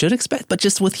that I should expect, but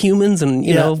just with humans and,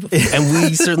 and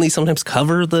we certainly sometimes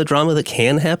cover the drama that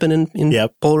can happen in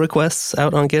pull requests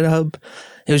out on GitHub.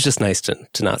 It was just nice to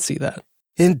not see that.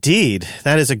 Indeed.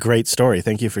 That is a great story.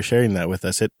 Thank you for sharing that with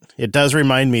us. It does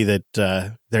remind me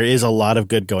that there is a lot of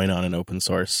good going on in open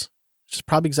source, which is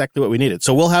probably exactly what we needed.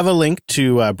 So we'll have a link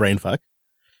to Brainfuck,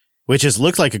 which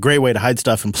looks like a great way to hide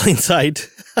stuff in plain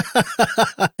sight.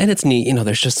 And it's neat. You know,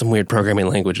 there's just some weird programming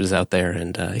languages out there,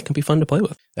 and it can be fun to play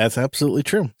with. That's absolutely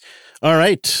true. All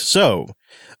right. So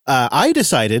I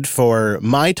decided for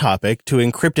my topic to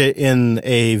encrypt it in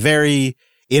a very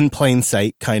in plain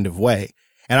sight kind of way.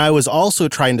 And I was also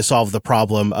trying to solve the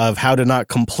problem of how to not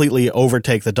completely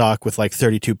overtake the doc with like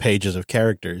 32 pages of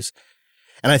characters.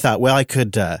 And I thought, well, I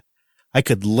could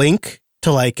link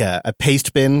to like a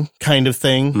paste bin kind of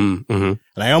thing. Mm-hmm. And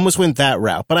I almost went that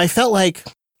route, but I felt like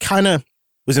kind of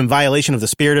was in violation of the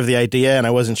spirit of the idea. And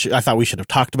I wasn't sure. I thought we should have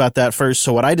talked about that first.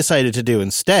 So what I decided to do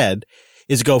instead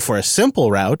is go for a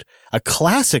simple route, a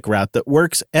classic route that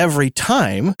works every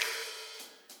time.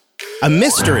 A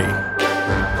mystery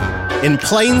in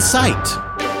plain sight.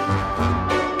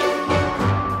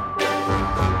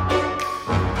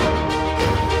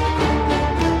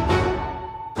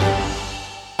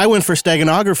 I went for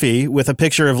steganography with a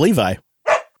picture of Levi.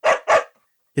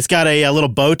 It's got a little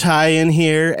bow tie in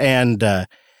here, and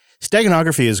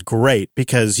steganography is great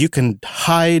because you can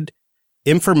hide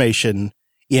information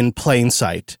in plain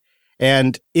sight.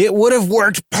 And it would have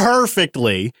worked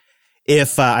perfectly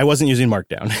if I wasn't using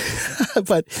Markdown.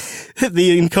 But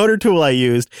the encoder tool I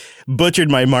used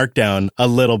butchered my Markdown a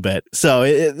little bit. So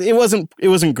it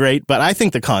wasn't great, but I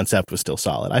think the concept was still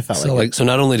solid. I felt so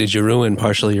not only did you ruin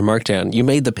partially your Markdown, you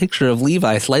made the picture of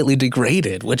Levi slightly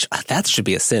degraded, which that should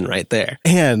be a sin right there.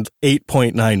 And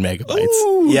 8.9 megabytes.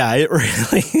 Ooh. Yeah, it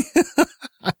really...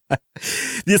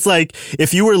 It's like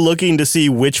if you were looking to see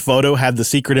which photo had the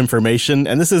secret information,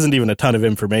 and this isn't even a ton of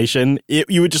information,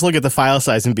 you would just look at the file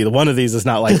size and be one of these is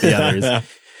not like the others.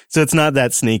 So it's not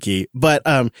that sneaky. But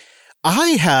I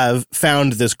have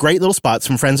found this great little spot,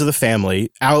 some friends of the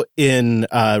family, out in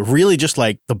really just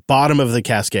like the bottom of the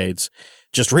Cascades,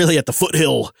 just really at the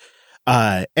foothill.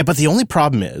 But the only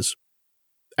problem is,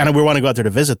 and we want to go out there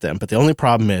to visit them, but the only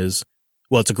problem is,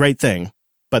 well, it's a great thing,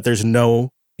 but there's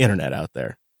no internet out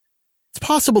there. It's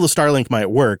possible the Starlink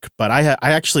might work, but I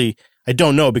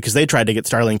don't know because they tried to get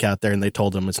Starlink out there and they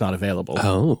told them it's not available.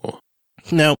 Oh.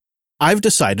 Now, I've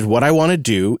decided what I want to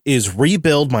do is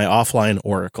rebuild my offline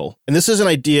Oracle. And this is an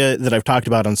idea that I've talked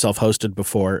about on Self-Hosted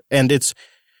before, and it's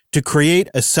to create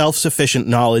a self-sufficient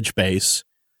knowledge base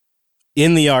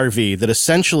in the RV that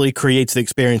essentially creates the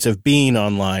experience of being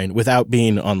online without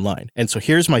being online. And so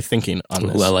here's my thinking on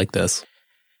this. Ooh, I like this.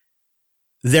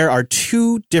 There are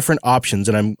two different options,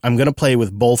 and I'm going to play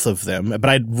with both of them, but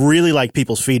I'd really like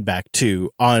people's feedback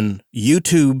too on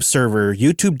YouTube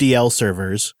DL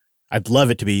servers. I'd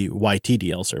love it to be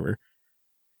YTDL server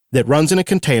that runs in a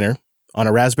container on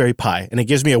a Raspberry Pi, and it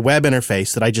gives me a web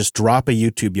interface that I just drop a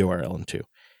YouTube URL into.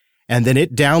 And then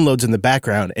it downloads in the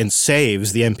background and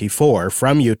saves the MP4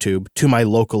 from YouTube to my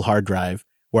local hard drive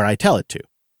where I tell it to.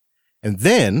 And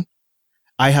then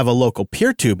I have a local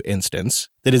PeerTube instance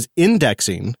that is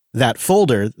indexing that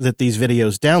folder that these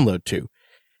videos download to.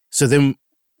 So then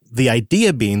the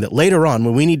idea being that later on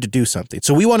when we need to do something,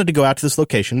 so we wanted to go out to this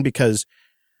location because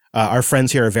our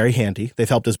friends here are very handy. They've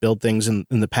helped us build things in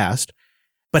the past,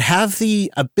 but have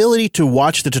the ability to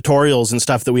watch the tutorials and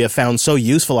stuff that we have found so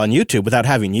useful on YouTube without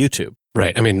having YouTube.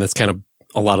 Right. I mean, that's kind of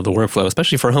a lot of the workflow,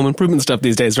 especially for home improvement stuff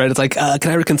these days, right? It's like, can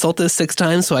I reconsult this 6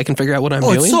 times so I can figure out what I'm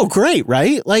doing? It's so great,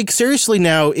 right? Like, seriously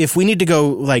now, if we need to go,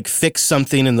 like, fix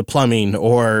something in the plumbing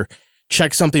or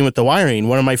check something with the wiring,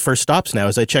 one of my first stops now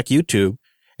is I check YouTube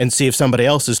and see if somebody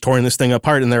else is torn this thing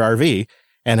apart in their RV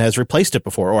and has replaced it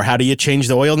before. Or how do you change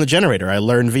the oil in the generator? I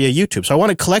learned via YouTube. So I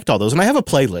want to collect all those. And I have a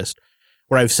playlist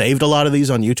where I've saved a lot of these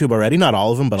on YouTube already. Not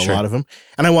all of them, but a lot of them.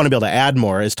 And I want to be able to add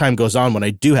more as time goes on when I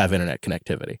do have internet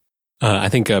connectivity. I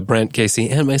think Brent, Casey,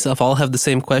 and myself all have the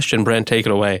same question. Brent, take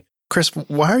it away. Chris,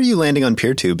 why are you landing on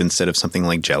PeerTube instead of something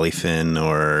like Jellyfin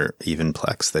or even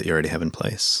Plex that you already have in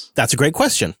place? That's a great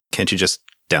question. Can't you just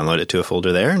download it to a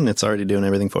folder there and it's already doing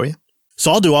everything for you?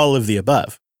 So I'll do all of the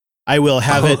above. I will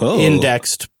have it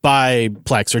indexed by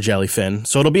Plex or Jellyfin,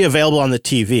 so it'll be available on the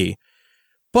TV.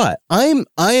 But I am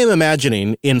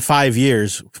imagining in 5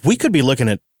 years, we could be looking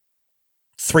at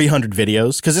 300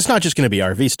 videos, because it's not just going to be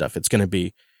RV stuff. It's going to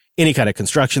be any kind of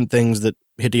construction things that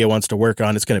Hideo wants to work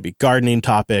on. It's going to be gardening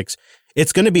topics.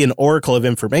 It's going to be an oracle of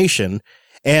information.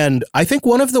 And I think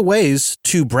one of the ways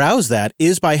to browse that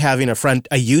is by having a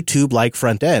YouTube-like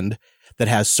front end that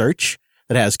has search,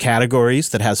 that has categories,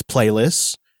 that has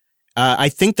playlists. I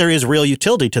think there is real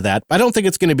utility to that. I don't think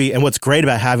it's going to be, and what's great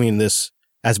about having this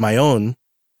as my own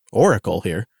oracle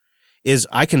here is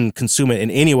I can consume it in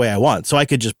any way I want. So I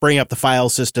could just bring up the file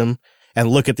system and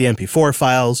look at the MP4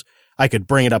 files. I could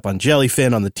bring it up on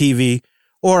Jellyfin on the TV,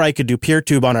 or I could do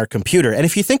PeerTube on our computer. And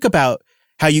if you think about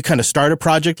how you kind of start a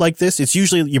project like this, it's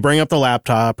usually you bring up the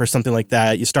laptop or something like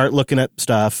that. You start looking at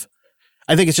stuff.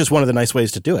 I think it's just one of the nice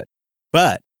ways to do it.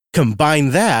 But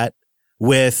combine that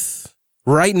with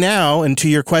right now, and to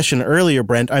your question earlier,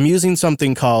 Brent, I'm using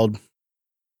something called,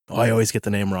 I always get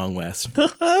the name wrong, Wes.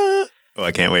 Oh,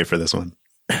 I can't wait for this one.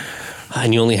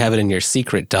 And you only have it in your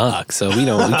secret doc, so we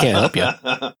can't help you.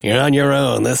 You're on your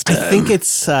own this time. I think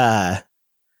it's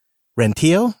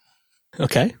Ranteo.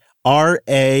 Okay.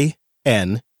 Ranetio.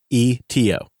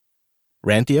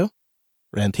 Ranteo.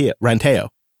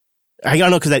 I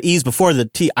don't know because that E's before the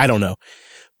T. I don't know.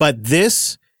 But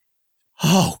this,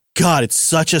 oh God, it's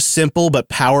such a simple but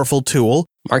powerful tool.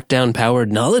 Markdown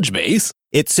powered knowledge base.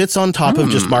 It sits on top of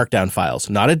just Markdown files,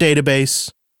 not a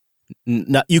database.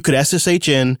 You could SSH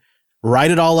in,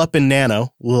 write it all up in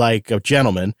Nano like a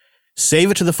gentleman,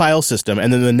 save it to the file system,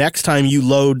 and then the next time you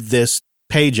load this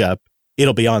page up,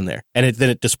 it'll be on there. And then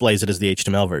it displays it as the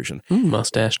HTML version.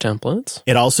 Mustache templates.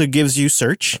 It also gives you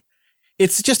search.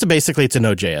 It's just basically it's a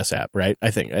Node.js app, right?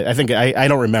 I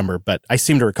don't remember, but I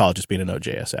seem to recall it just being a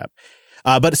Node.js app.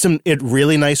 But it's a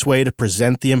really nice way to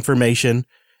present the information.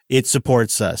 It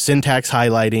supports syntax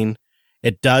highlighting.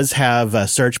 It does have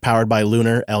search powered by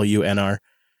Lunar, LUNR.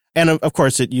 And of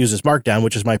course, it uses Markdown,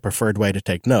 which is my preferred way to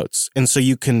take notes. And so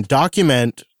you can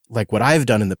document, like what I've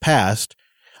done in the past.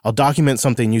 I'll document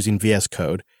something using VS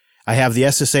Code. I have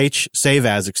the SSH save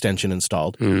as extension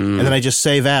installed. And then I just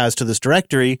save as to this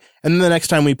directory. And then the next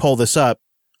time we pull this up,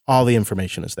 all the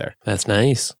information is there. That's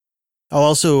nice. I'll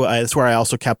also, that's where I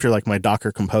also capture like my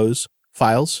Docker Compose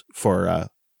files for,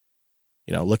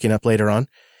 looking up later on.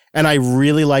 And I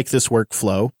really like this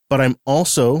workflow, but I'm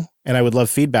also, and I would love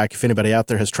feedback if anybody out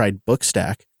there has tried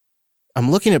Bookstack.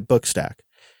 I'm looking at Bookstack.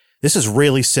 This is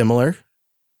really similar.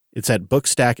 It's at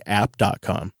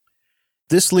bookstackapp.com.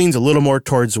 This leans a little more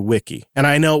towards wiki. And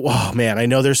I know, I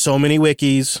know there's so many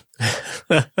wikis.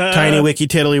 Tiny wiki,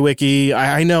 tiddly wiki.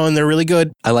 I know, and they're really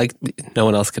good. I like, no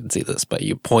one else could see this, but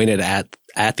you pointed at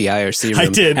the IRC room. I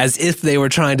did. As if they were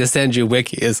trying to send you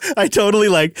wikis. I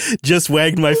totally just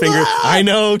wagged my finger. I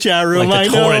know, chat room,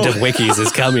 like the I know. torrent of wikis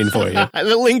is coming for you.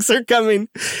 The links are coming.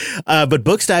 But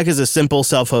Bookstack is a simple,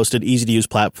 self-hosted, easy-to-use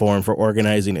platform for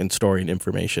organizing and storing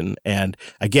information. And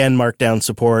again, Markdown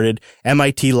supported,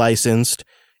 MIT licensed.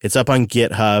 It's up on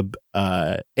GitHub.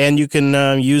 And you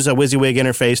can use a WYSIWYG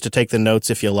interface to take the notes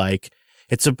if you like.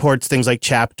 It supports things like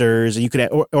chapters. You can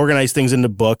organize things into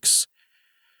books.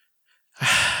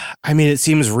 I mean, it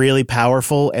seems really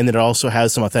powerful, and it also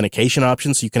has some authentication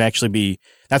options. So you can actually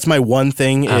that's my one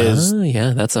thing is.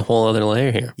 Yeah, that's a whole other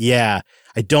layer here. Yeah.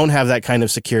 I don't have that kind of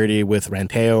security with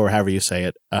Ranteo or however you say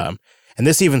it. And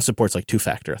this even supports like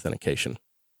 2-factor authentication,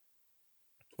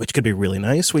 which could be really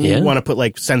nice when you want to put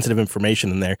like sensitive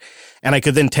information in there. And I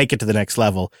could then take it to the next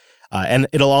level. And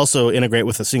it'll also integrate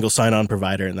with a single sign-on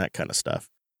provider and that kind of stuff.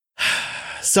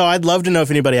 So I'd love to know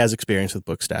if anybody has experience with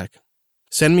Bookstack.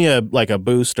 Send me a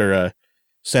boost or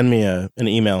send me an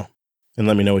email and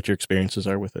let me know what your experiences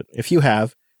are with it. If you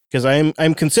have, because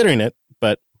I'm considering it,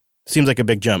 but it seems like a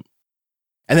big jump.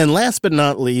 And then last but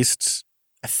not least,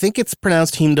 I think it's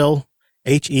pronounced Heimdall,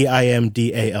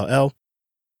 Heimdall.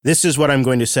 This is what I'm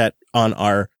going to set on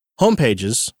our home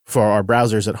pages for our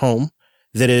browsers at home.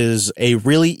 That is a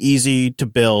really easy to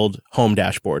build home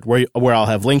dashboard where I'll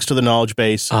have links to the knowledge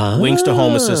base, links to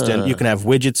Home Assistant. You can have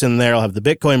widgets in there. I'll have the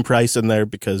Bitcoin price in there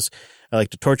because I like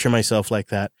to torture myself like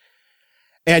that.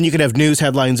 And you can have news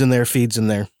headlines in there, feeds in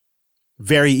there.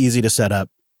 Very easy to set up.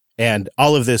 And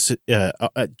all of this,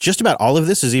 just about all of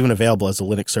this is even available as a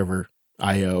Linux server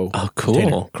IO. Oh, cool.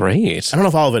 Container. Great. I don't know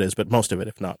if all of it is, but most of it,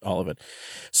 if not all of it.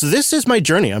 So this is my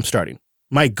journey I'm starting.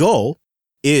 My goal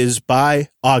is by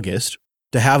August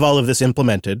to have all of this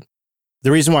implemented.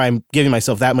 The reason why I'm giving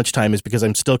myself that much time is because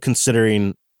I'm still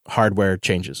considering hardware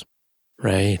changes.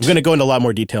 Right. I'm going to go into a lot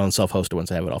more detail and self-hosted once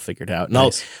I have it all figured out.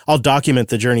 And I'll document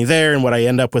the journey there and what I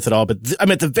end up with it all. But I'm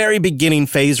at the very beginning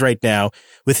phase right now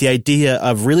with the idea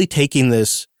of really taking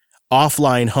this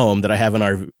offline home that I have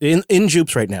in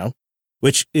Jupes right now,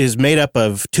 which is made up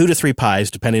of 2 to 3 Pis,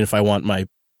 depending if I want my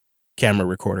camera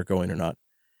recorder going or not.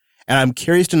 And I'm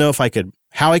curious to know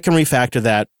how I can refactor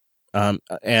that.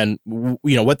 And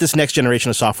what this next generation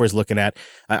of software is looking at.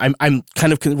 I'm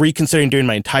kind of reconsidering doing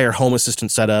my entire Home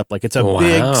Assistant setup. Like it's a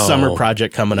big summer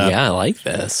project coming up. Yeah, I like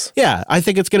this. Yeah, I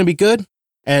think it's going to be good.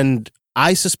 And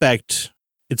I suspect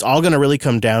it's all going to really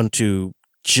come down to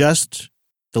just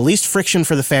the least friction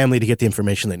for the family to get the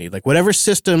information they need. Like whatever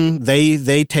system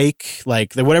they take,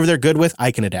 like whatever they're good with,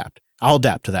 I can adapt. I'll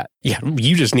adapt to that. Yeah,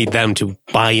 you just need them to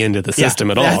buy into the system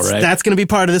at all, right? That's going to be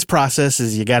part of this process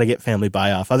is you got to get family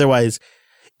buy-off. Otherwise,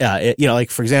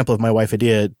 like for example, if my wife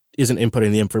Adia isn't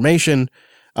inputting the information,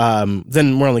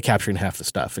 then we're only capturing half the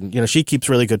stuff. And, she keeps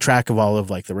really good track of all of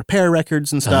like the repair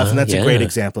records and stuff. And that's a great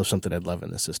example of something I'd love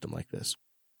in a system like this.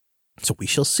 So we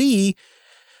shall see,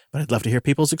 but I'd love to hear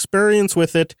people's experience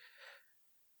with it.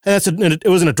 And it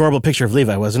was an adorable picture of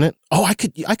Levi, wasn't it? Oh, I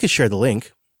could share the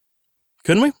link.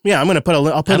 Couldn't we? Yeah, I'll put a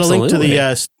link to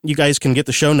the, you guys can get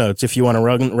the show notes if you want to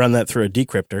run that through a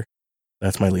decryptor.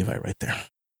 That's my Levi right there.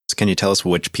 So can you tell us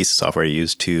which piece of software you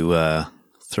use to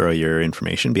throw your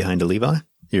information behind a Levi?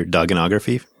 Your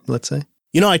dogonography, let's say?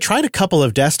 I tried a couple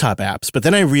of desktop apps, but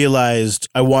then I realized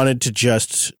I wanted to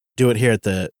just do it here at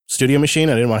the studio machine.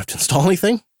 I didn't want to have to install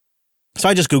anything. So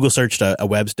I just Google searched a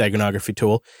web dagonography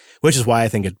tool, which is why I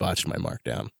think it botched my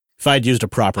markdown. If I'd used a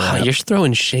proper app. You're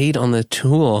throwing shade on the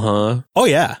tool, huh? Oh,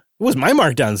 yeah. It was my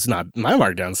markdown's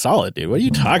solid, dude. What are you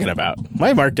talking about?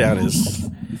 My markdown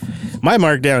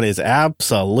is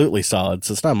absolutely solid,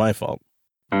 so it's not my fault.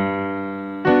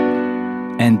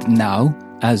 And now,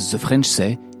 as the French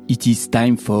say, it is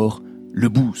time for le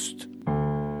boost.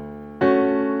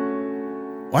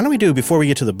 Why don't we do, before we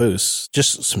get to the boost,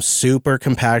 just some super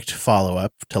compact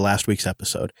follow-up to last week's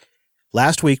episode.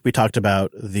 Last week, we talked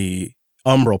about the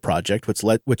Umbrel project, which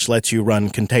lets you run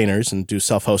containers and do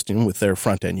self-hosting with their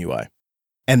front-end UI.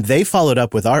 And they followed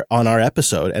up on our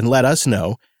episode and let us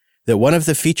know that one of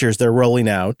the features they're rolling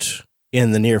out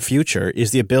in the near future is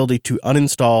the ability to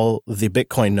uninstall the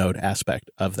Bitcoin node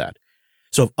aspect of that.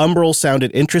 So if Umbrel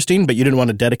sounded interesting, but you didn't want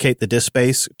to dedicate the disk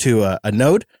space to a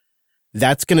node,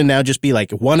 that's going to now just be like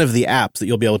one of the apps that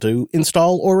you'll be able to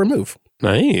install or remove.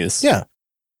 Nice. Yeah.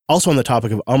 Also on the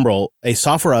topic of Umbrel, a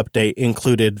software update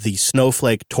included the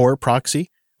Snowflake Tor proxy,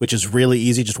 which is really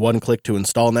easy, just one click to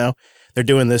install now. They're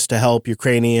doing this to help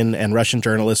Ukrainian and Russian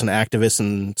journalists and activists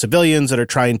and civilians that are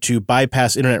trying to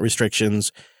bypass internet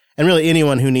restrictions, and really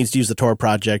anyone who needs to use the Tor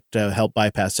project to help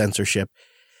bypass censorship.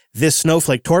 This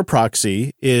Snowflake Tor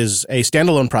proxy is a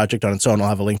standalone project on its own. I'll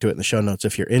have a link to it in the show notes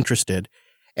if you're interested.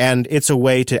 And it's a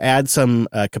way to add some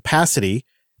capacity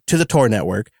to the Tor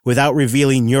network without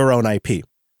revealing your own IP.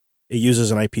 It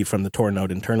uses an IP from the Tor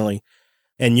node internally,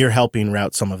 and you're helping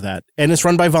route some of that. And it's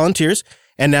run by volunteers,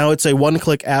 and now it's a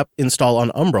one-click app install on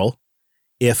Umbrel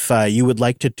if you would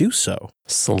like to do so.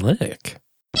 Slick.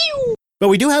 But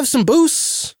we do have some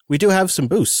boosts.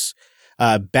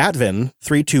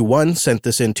 Batvin321 sent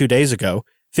this in 2 days ago,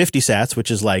 50 sats, which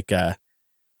is like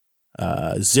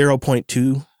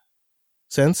 0.2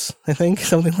 cents, I think,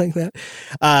 something like that.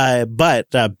 But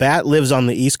Bat lives on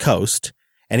the East Coast,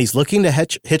 and he's looking to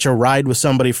hitch a ride with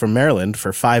somebody from Maryland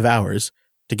for 5 hours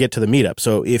to get to the meetup.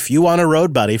 So if you want a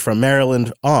road buddy from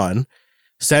Maryland on,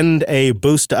 send a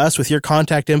boost to us with your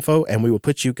contact info, and we will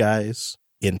put you guys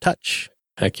in touch.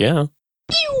 Heck yeah.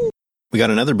 We got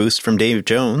another boost from Dave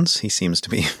Jones. He seems to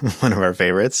be one of our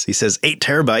favorites. He says, 8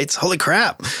 terabytes. Holy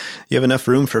crap. You have enough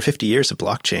room for 50 years of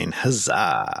blockchain.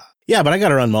 Huzzah. Yeah, but I got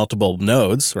to run multiple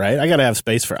nodes, right? I got to have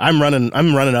space for. I'm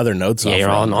running other nodes. Yeah, you're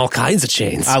on all kinds of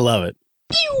chains. I love it.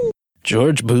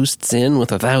 George boosts in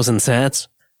with 1,000 sats.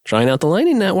 Trying out the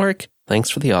Lightning Network. Thanks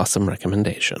for the awesome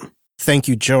recommendation. Thank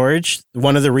you, George.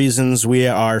 One of the reasons we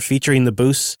are featuring the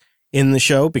boosts in the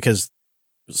show, because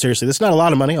seriously, this is not a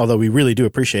lot of money, although we really do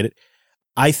appreciate it.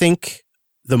 I think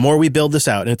the more we build this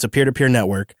out, and it's a peer-to-peer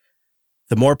network,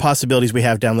 the more possibilities we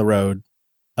have down the road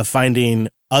of finding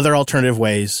other alternative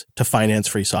ways to finance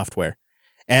free software.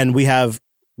 And we have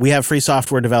free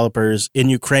software developers in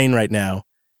Ukraine right now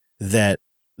that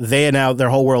their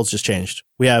whole world's just changed.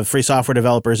 We have free software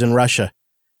developers in Russia.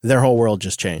 Their whole world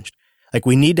just changed. Like,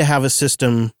 we need to have a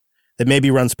system that maybe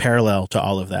runs parallel to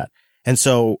all of that. And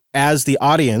so as the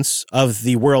audience of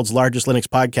the world's largest Linux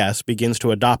podcast begins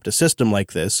to adopt a system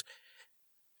like this,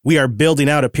 we are building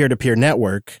out a peer-to-peer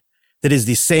network that is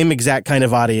the same exact kind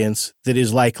of audience that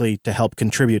is likely to help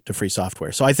contribute to free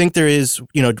software. So I think there is,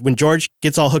 when George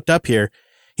gets all hooked up here,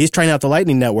 he's trying out the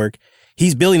Lightning Network.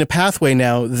 He's building a pathway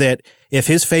now that if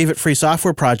his favorite free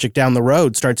software project down the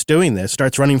road starts doing this,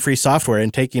 starts running free software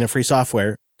and taking a free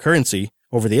software currency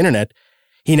over the internet,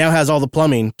 he now has all the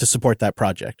plumbing to support that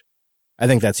project. I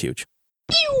think that's huge.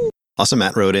 Also,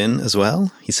 Matt wrote in as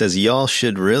well. He says, y'all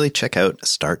should really check out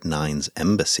Start9's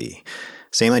Embassy.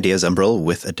 Same idea as Umbrel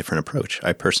with a different approach.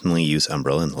 I personally use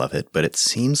Umbrel and love it, but it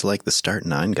seems like the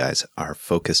Start9 guys are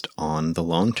focused on the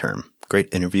long term.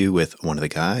 Great interview with one of the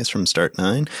guys from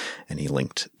Start9, and he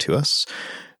linked to us.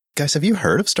 guys, have you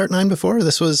heard of Start9 before?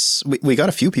 This was, we got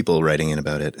a few people writing in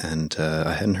about it, and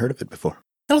I hadn't heard of it before.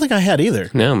 I don't think I had either.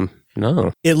 No.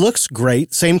 It looks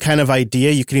great. Same kind of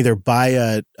idea. You can either buy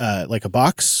a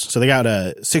box. So they got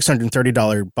a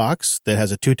 $630 box that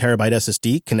has a 2 terabyte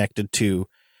SSD connected to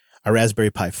a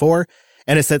Raspberry Pi 4.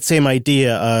 And it's that same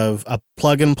idea of a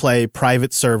plug and play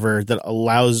private server that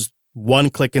allows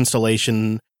one-click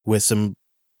installation with some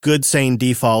good, sane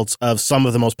defaults of some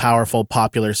of the most powerful,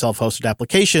 popular self-hosted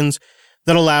applications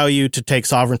that allow you to take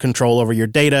sovereign control over your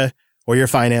data or your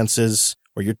finances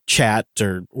or your chat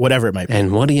or whatever it might be.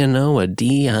 And what do you know? A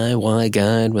DIY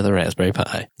guide with a Raspberry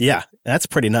Pi. Yeah, that's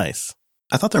pretty nice.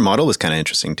 I thought their model was kind of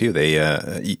interesting too. They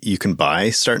you can buy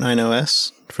Start9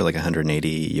 OS for like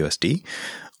 180 USD,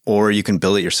 or you can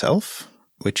build it yourself,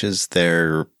 which is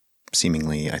their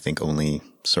seemingly, I think, only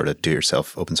sort of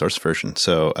do-yourself open source version.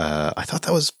 So I thought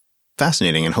that was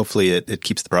fascinating, and hopefully it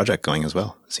keeps the project going as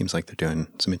well. It seems like they're doing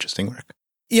some interesting work.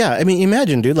 Yeah, I mean,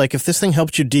 imagine, dude, like if this thing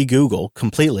helped you de-Google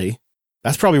completely,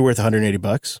 that's probably worth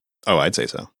 $180. Oh, I'd say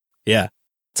so. Yeah.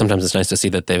 Sometimes it's nice to see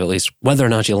that they've at least, whether or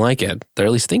not you like it, they're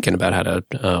at least thinking about how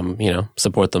to,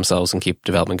 support themselves and keep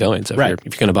development going. So if you're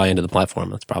going to buy into the platform,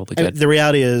 that's probably good. The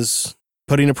reality is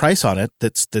putting a price on it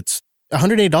that's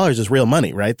 $180 is real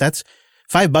money, right? That's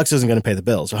 $5 isn't going to pay the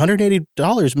bills.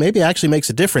 $180 maybe actually makes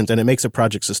a difference, and it makes a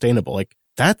project sustainable. Like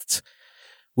I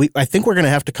think we're going to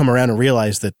have to come around and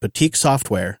realize that boutique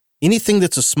software, anything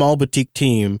that's a small boutique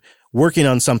team working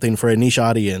on something for a niche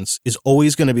audience, is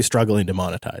always going to be struggling to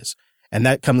monetize. And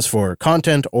that comes for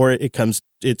content, or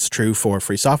it's true for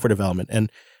free software development.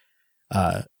 And,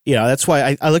 that's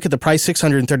why I look at the price,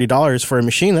 $630 for a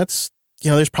machine. That's,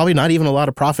 there's probably not even a lot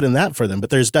of profit in that for them, but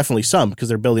there's definitely some because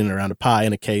they're building it around a Pi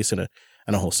and a case and a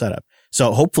whole setup.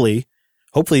 So hopefully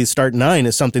Start9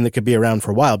 is something that could be around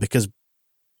for a while, because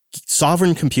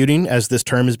sovereign computing, as this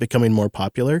term is becoming more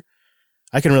popular,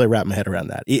 I can really wrap my head around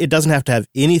that. It doesn't have to have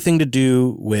anything to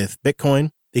do with Bitcoin.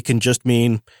 It can just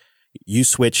mean you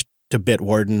switched to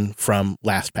Bitwarden from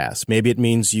LastPass. Maybe it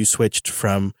means you switched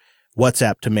from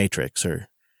WhatsApp to Matrix, or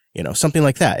something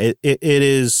like that. It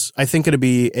is, I think it'll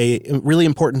be a really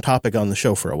important topic on the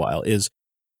show for a while, is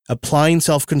applying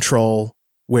self-control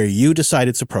where you decide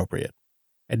it's appropriate,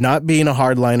 and not being a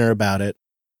hardliner about it,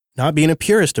 not being a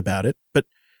purist about it, but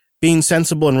being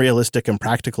sensible and realistic and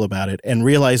practical about it, and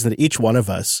realizing that each one of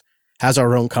us has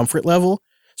our own comfort level.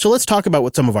 So let's talk about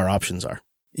what some of our options are.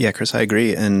 Yeah, Chris, I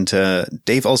agree. And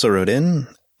Dave also wrote in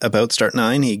about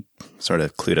Start9. He sort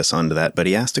of clued us onto that, but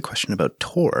he asked a question about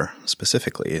Tor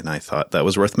specifically, and I thought that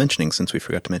was worth mentioning since we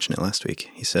forgot to mention it last week.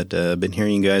 He said, been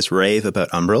hearing you guys rave about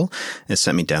Umbrel. It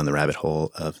sent me down the rabbit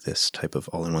hole of this type of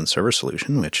all-in-one server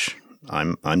solution, which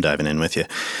I'm diving in with you.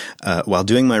 While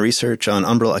doing my research on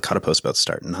Umbrel, I caught a post about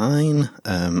Start9.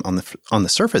 On the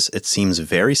surface, it seems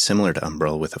very similar to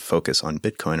Umbrel, with a focus on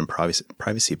Bitcoin and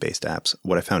privacy-based apps.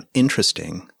 What I found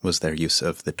interesting was their use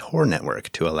of the Tor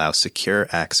network to allow secure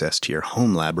access to your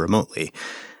home lab remotely.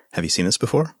 Have you seen this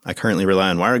before? I currently rely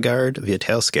on WireGuard via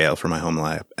Tailscale for my home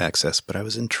lab access, but I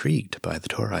was intrigued by the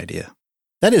Tor idea.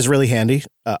 That is really handy.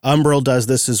 Umbrel does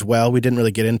this as well. We didn't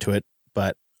really get into it,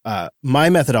 but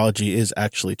my methodology is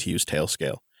actually to use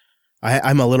Tailscale.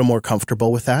 I'm a little more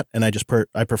comfortable with that, and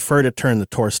I prefer to turn the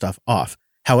Tor stuff off.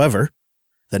 However,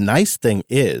 the nice thing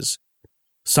is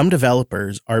some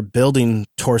developers are building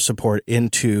Tor support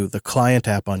into the client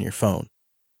app on your phone.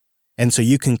 And so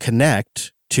you can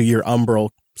connect to your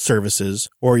Umbrel services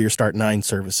or your Start9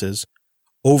 services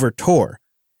over Tor.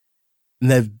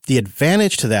 And the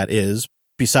advantage to that is,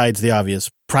 besides the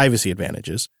obvious privacy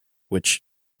advantages, which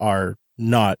are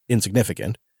not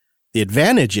insignificant, the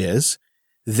advantage is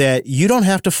that you don't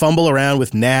have to fumble around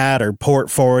with NAT or port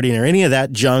forwarding or any of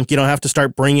that junk. You don't have to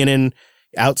start bringing in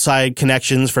outside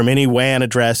connections from any WAN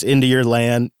address into your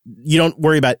LAN. You don't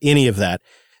worry about any of that.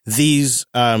 These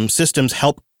systems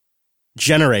help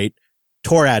generate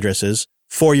Tor addresses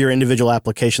for your individual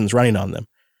applications running on them.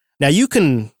 Now, you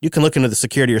can look into the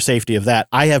security or safety of that.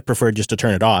 I have preferred just to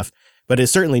turn it off. But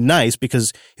it's certainly nice,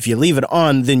 because if you leave it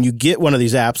on, then you get one of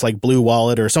these apps like Blue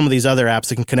Wallet or some of these other apps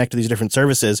that can connect to these different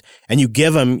services, and you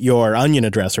give them your Onion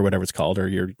address or whatever it's called, or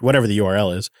your whatever the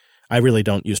URL is. I really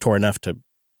don't use Tor enough to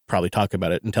probably talk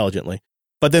about it intelligently.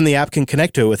 But then the app can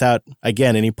connect to it without,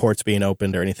 again, any ports being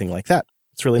opened or anything like that.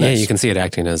 It's really nice. Yeah, you can see it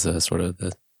acting as a sort of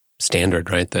the standard,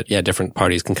 right? That, different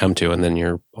parties can come to, and then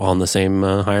you're all on the same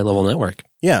higher level network.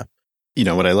 Yeah.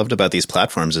 What I loved about these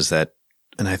platforms is that,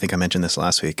 and I think I mentioned this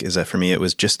last week, is that for me, it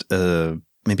was just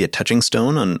maybe a touching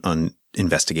stone on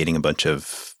investigating a bunch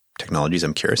of technologies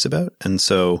I'm curious about. And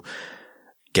so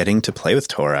getting to play with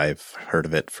Tor, I've heard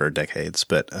of it for decades,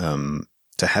 but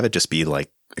to have it just be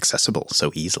like accessible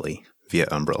so easily via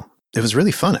Umbrel. It was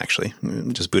really fun, actually,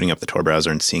 just booting up the Tor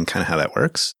browser and seeing kind of how that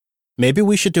works. Maybe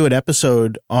we should do an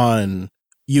episode on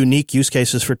unique use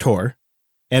cases for Tor.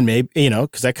 And maybe,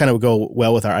 because that kind of would go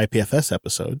well with our IPFS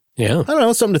episode. Yeah. I don't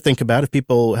know, something to think about. If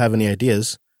people have any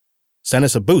ideas, send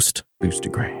us a boost.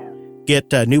 Boostagram.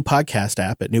 Get a new podcast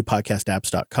app at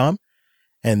newpodcastapps.com.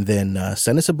 And then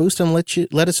send us a boost and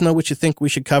let us know what you think we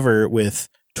should cover with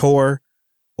Tor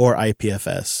or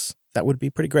IPFS. That would be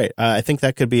pretty great. I think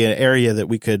that could be an area that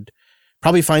we could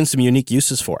probably find some unique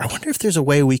uses for. I wonder if there's a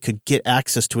way we could get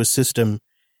access to a system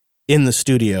in the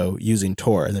studio using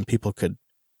Tor, and then people could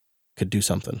do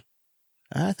something.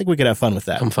 I think we could have fun with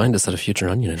that. Come find us at a future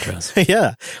Onion address.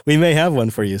 Yeah, we may have one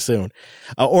for you soon.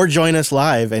 Or join us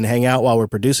live and hang out while we're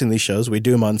producing these shows. We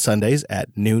do them on Sundays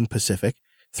at noon Pacific,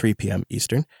 3 p.m.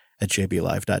 Eastern at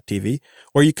jblive.tv.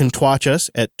 Or you can twatch us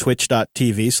at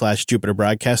twitch.tv/Jupiter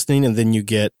Broadcasting, and then you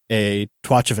get a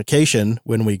twatchification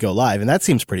when we go live. And that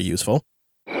seems pretty useful.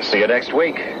 See you next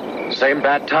week. Same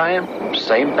bat time,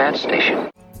 same bat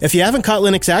station. If you haven't caught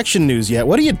Linux Action News yet,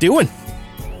 what are you doing?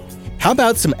 How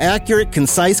about some accurate,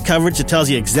 concise coverage that tells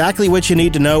you exactly what you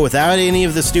need to know without any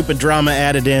of the stupid drama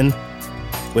added in,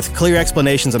 with clear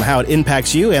explanations on how it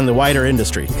impacts you and the wider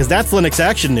industry? Because that's Linux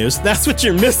Action News. That's what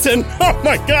you're missing. Oh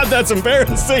my God, that's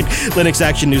embarrassing.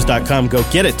 LinuxActionNews.com. Go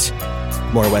get it.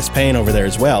 More Wes Payne over there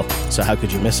as well, so how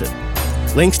could you miss it?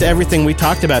 Links to everything we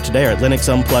talked about today are at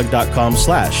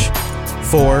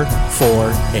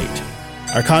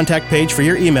linuxunplugged.com/448. Our contact page for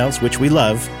your emails, which we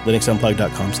love,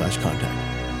 linuxunplugged.com/contact.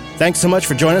 Thanks so much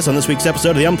for joining us on this week's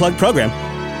episode of the Unplugged program,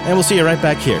 and we'll see you right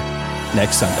back here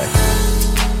next Sunday.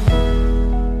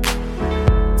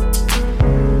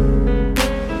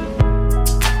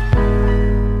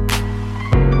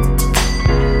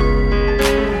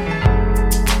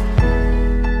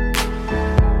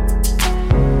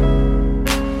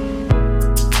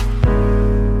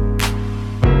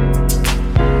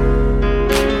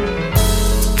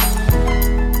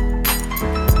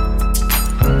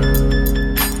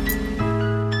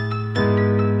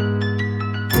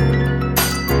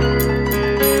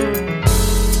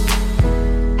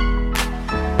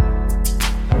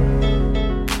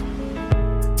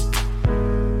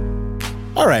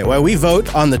 While we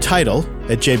vote on the title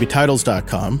at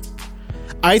jbtitles.com,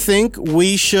 I think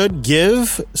we should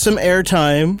give some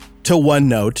airtime to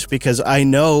OneNote because I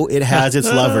know it has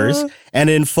its lovers, and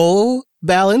in full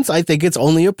balance, I think it's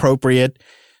only appropriate.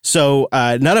 So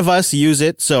none of us use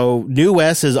it, so New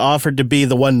Wes has offered to be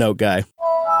the OneNote guy.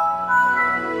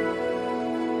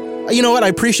 You know what? I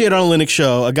appreciate on a Linux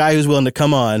show a guy who's willing to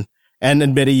come on and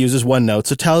admit he uses OneNote,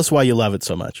 so tell us why you love it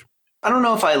so much. I don't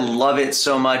know if I love it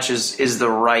so much is the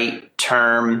right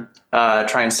term.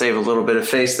 Try and save a little bit of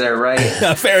face there, right?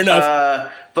 Fair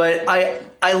enough. But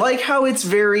I like how it's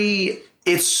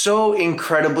so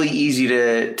incredibly easy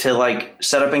to like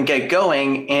set up and get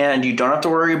going, and you don't have to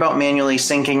worry about manually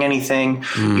syncing anything.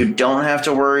 You don't have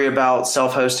to worry about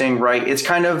self-hosting, right? It's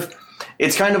kind of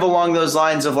along those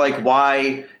lines of like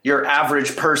why your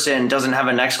average person doesn't have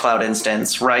a Nextcloud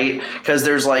instance, right? Because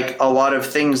there's like a lot of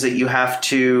things that you have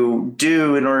to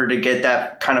do in order to get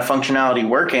that kind of functionality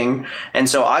working. And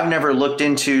so I've never looked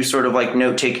into sort of like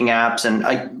note-taking apps,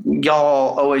 and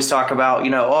y'all always talk about,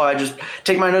 I just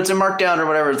take my notes in Markdown or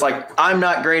whatever. It's like, I'm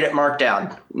not great at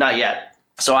Markdown, not yet.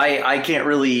 So I can't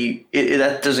really,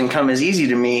 that doesn't come as easy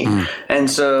to me. And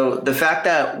so the fact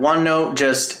that OneNote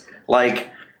just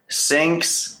like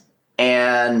syncs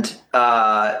and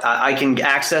I can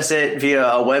access it via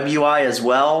a web UI as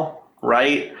well,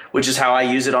 right? Which is how I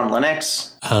use it on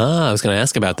Linux. I was going to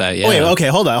ask about that. Yeah. Wait, okay,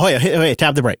 hold on. Wait,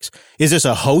 tap the brakes. Is this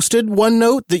a hosted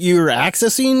OneNote that you're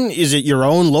accessing? Is it your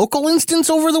own local instance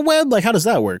over the web? Like, how does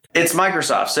that work? It's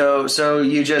Microsoft. So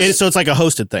you just... So it's like a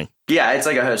hosted thing? Yeah, it's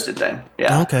like a hosted thing.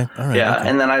 Yeah. Okay, all right. Yeah, okay.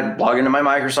 And then I log into my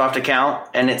Microsoft account,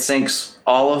 and it syncs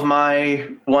all of my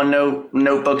OneNote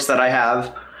notebooks that I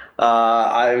have.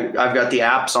 I've got the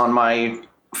apps on my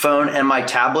phone and my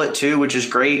tablet too, which is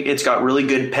great. It's got really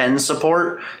good pen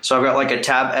support. So I've got like a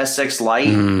Tab S6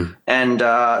 Lite. And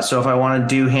so if I want to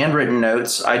do handwritten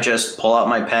notes, I just pull out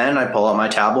my pen, I pull out my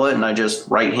tablet, and I just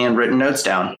write handwritten notes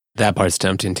down. That part's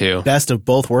tempting too. Best of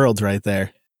both worlds right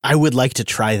there. I would like to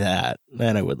try that.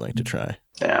 Man, I would like to try.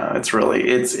 Yeah,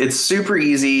 it's super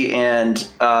easy. And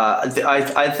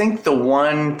I think the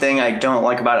one thing I don't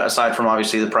like about it, aside from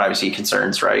obviously the privacy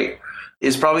concerns, right,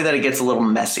 is probably that it gets a little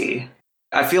messy.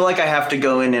 I feel like I have to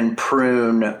go in and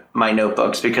prune my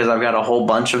notebooks because I've got a whole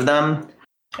bunch of them.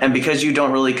 And because you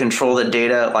don't really control the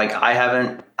data, like I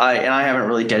haven't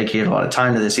really dedicated a lot of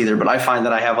time to this either, but I find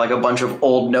that I have like a bunch of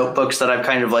old notebooks that I've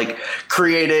kind of like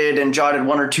created and jotted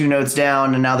 1 or 2 notes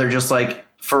down, and now they're just like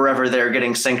forever there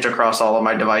getting synced across all of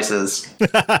my devices.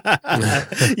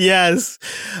 Yes.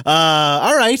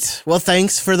 All right. Well,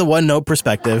 thanks for the OneNote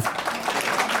perspective.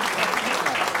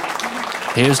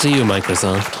 Here's to you,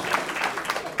 Microsoft.